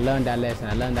learned that. I learned that lesson.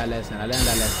 I learned that lesson. I learned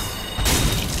that lesson.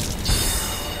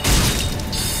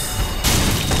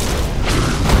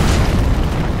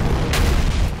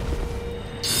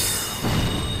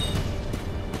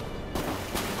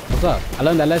 What's up? I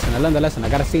learned that lesson. I learned that lesson. I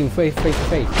gotta see him face to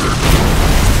face.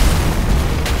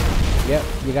 Yep,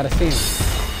 you gotta see him.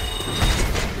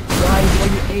 Why are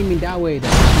you aiming that way though?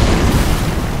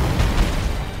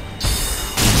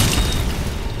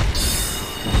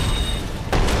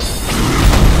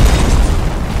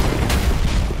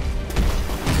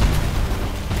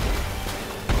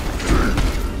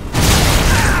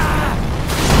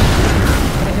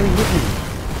 What the hell are you hitting?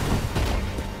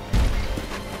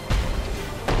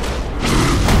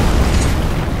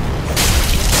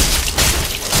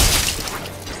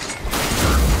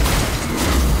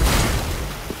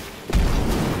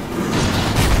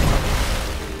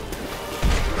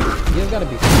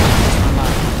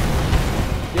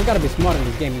 You gotta be smart in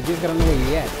this game. You just gotta know where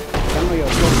you at. You gotta know your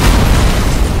approach.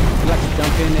 You like to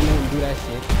jump in and then do that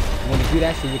shit. And when you do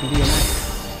that shit, you can do your magic.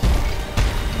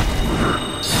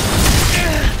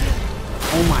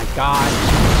 Oh my god.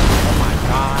 Oh my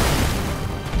god.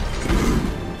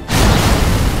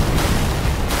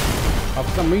 But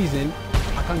for some reason,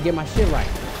 I can't get my shit right.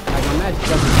 Like my magic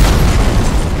doesn't.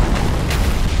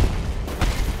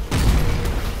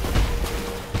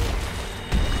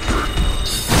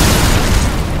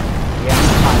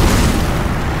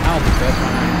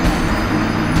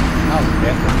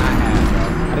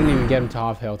 I didn't even get him to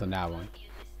half health on that one.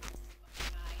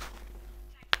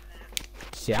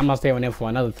 Shit, I'm gonna stay on there for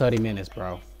another 30 minutes,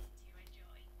 bro.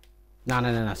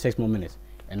 No, 6 more minutes.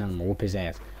 And then I'm gonna whoop his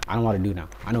ass. I know what to do now.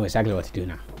 I know exactly what to do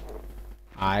now.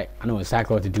 Alright, I know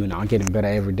exactly what to do now. I'm getting better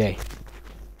every day.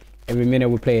 Every minute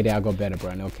we play it, I go better,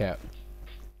 bro. No cap.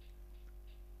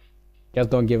 Just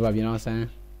don't give up, you know what I'm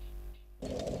saying?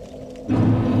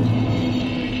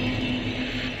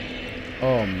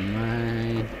 Oh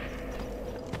man.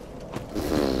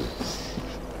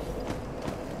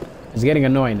 It's getting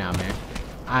annoying now, man.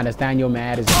 I understand you're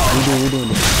mad. We doing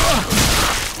this.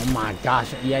 Oh my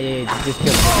gosh. Yeah. Just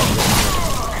kill him.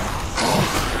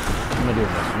 I'm gonna do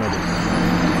this.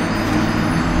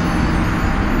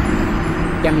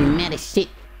 Got me mad as shit.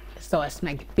 So I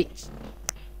smacked the bitch.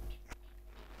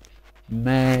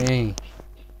 Man.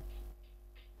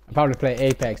 I'll probably play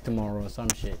Apex tomorrow or some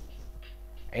shit.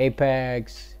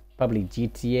 Apex, probably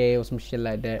GTA or some shit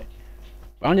like that.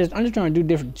 But I'm just trying to do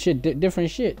different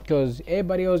shit, cause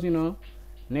everybody else, you know,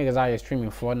 niggas out here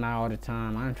streaming Fortnite all the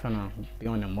time. I'm trying to be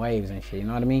on them waves and shit. You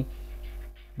know what I mean?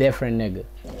 Different nigga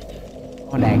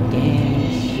on that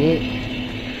gang shit.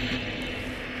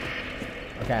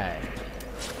 Okay.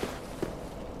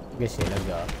 Good shit. Let's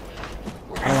go.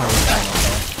 I don't want to be back, bro.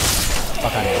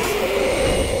 Fuck out of here.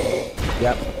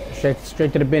 Yep.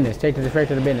 Straight to the business. Straight to the business.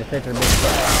 Straight to the business. Straight to the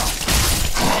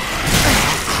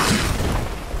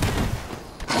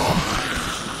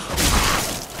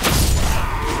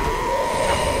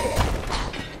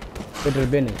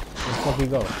business. Where the fuck you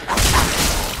go?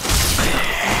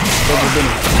 Straight to the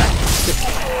business.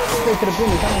 Straight to the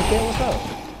business. I don't care what's up.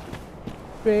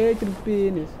 Straight to the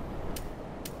business.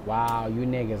 Wow, you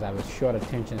niggas have a short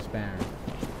attention span.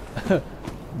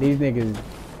 These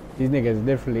niggas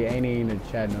literally ain't in the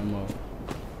chat no more.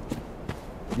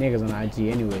 Niggas on IG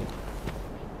anyway.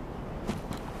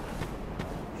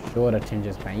 Short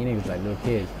attention span. You niggas like little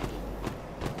kids.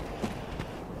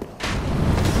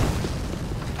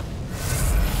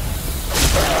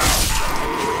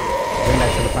 Bring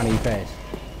that in front of you fast.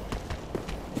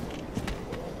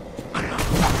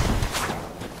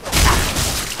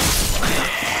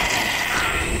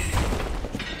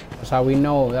 That's how we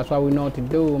know. That's why we know what to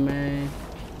do, man.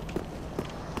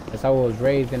 That's how I was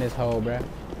raised in this hole, bruh.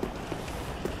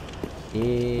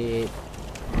 Shit.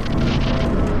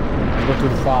 I go through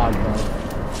the fog, bro.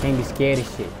 Can't be scared of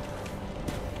shit.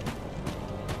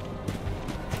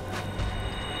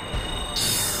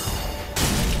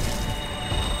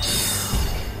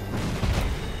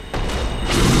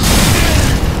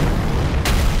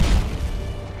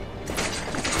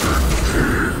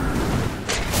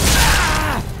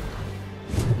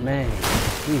 Man,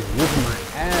 he's whooping my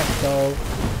ass though.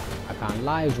 I can't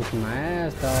lie, he's whooping my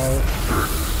ass though.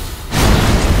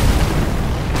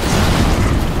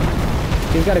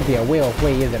 There's gotta be a way of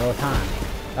where he is at all times.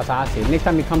 That's how I see it. Next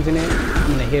time he comes in there,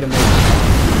 I'm gonna hit him with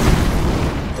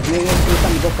next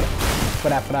time you go for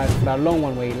that long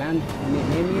one where he lands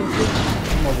near me and shit,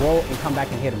 I'm gonna roll and come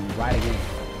back and hit him right again.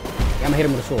 Yeah, I'm gonna hit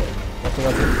him with a sword. That's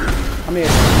what it is. Come here.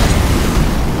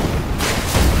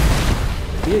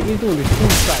 He's doing the 2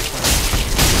 strikes, man.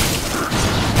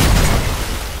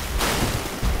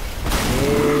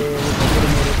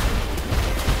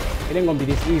 Yeah, it ain't gonna be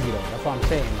this easy though. That's what I'm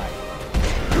saying. Like,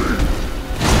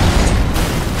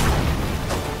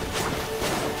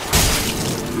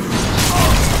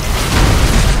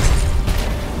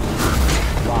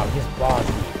 wow, he just bossed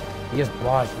me. He just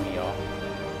bossed me, y'all.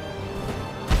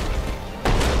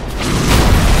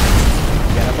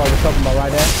 Yeah, that's what we're talking about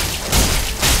right there.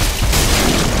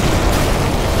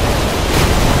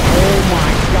 Oh my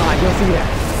God, you'll see that.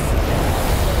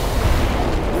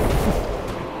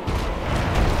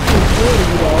 That's good of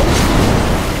you, dog.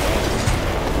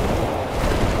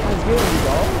 That's good of you,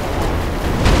 dog.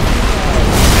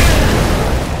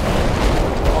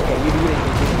 Okay, you didn't get it.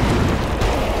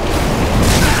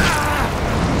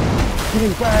 You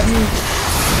didn't grab me. You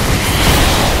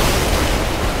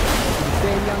the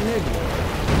same young nigga.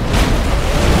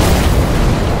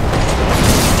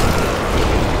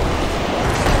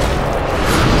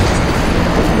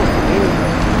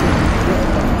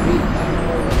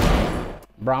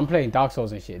 Bro, I'm playing Dark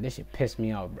Souls and shit. This shit pissed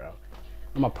me off, bro.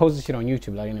 I'm gonna post this shit on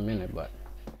YouTube like in a minute, but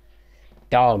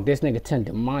dog, this nigga turned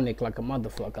demonic like a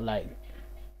motherfucker. Like,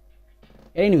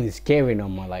 it ain't even scary no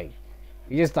more. Like,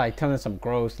 you just like telling some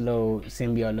gross little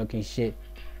symbiote looking shit.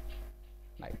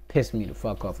 Like, piss me the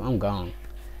fuck off. I'm gone.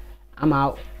 I'm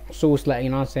out. So it's like,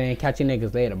 you know what I'm saying? Catch you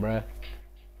niggas later, bro.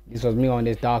 This was me on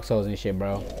this Dark Souls and shit,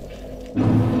 bro.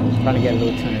 Trying to get a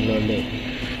little turn, a little lit.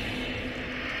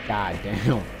 God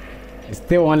damn. It's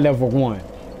still on level 1.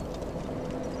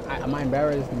 Am I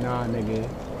embarrassed? Nah, nigga.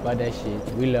 Fuck that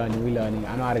shit. We learning.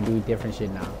 I know how to do different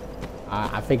shit now.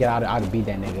 I figured out how to beat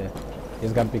that nigga.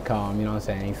 Just gotta be calm, you know what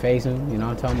I'm saying? Face him, you know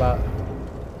what I'm talking about?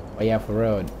 But yeah, for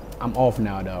real. I'm off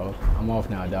now, dog.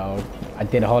 I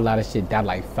did a whole lot of shit, died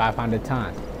like 500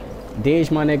 times. Dish,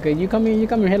 my nigga, you come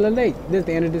in hella late. This is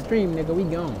the end of the stream, nigga. We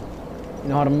gone. You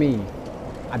know what I mean?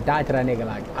 I died to that nigga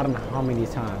like, I don't know how many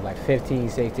times, like 15,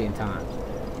 16 times.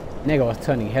 Nigga was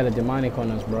turning hella demonic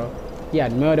on us, bro. He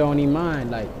had murder on his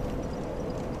mind, like,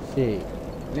 shit.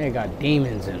 Nigga got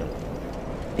demons in him.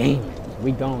 Demons.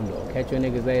 We gone, though. Catch you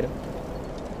niggas later.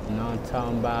 You know what I'm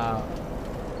talking about?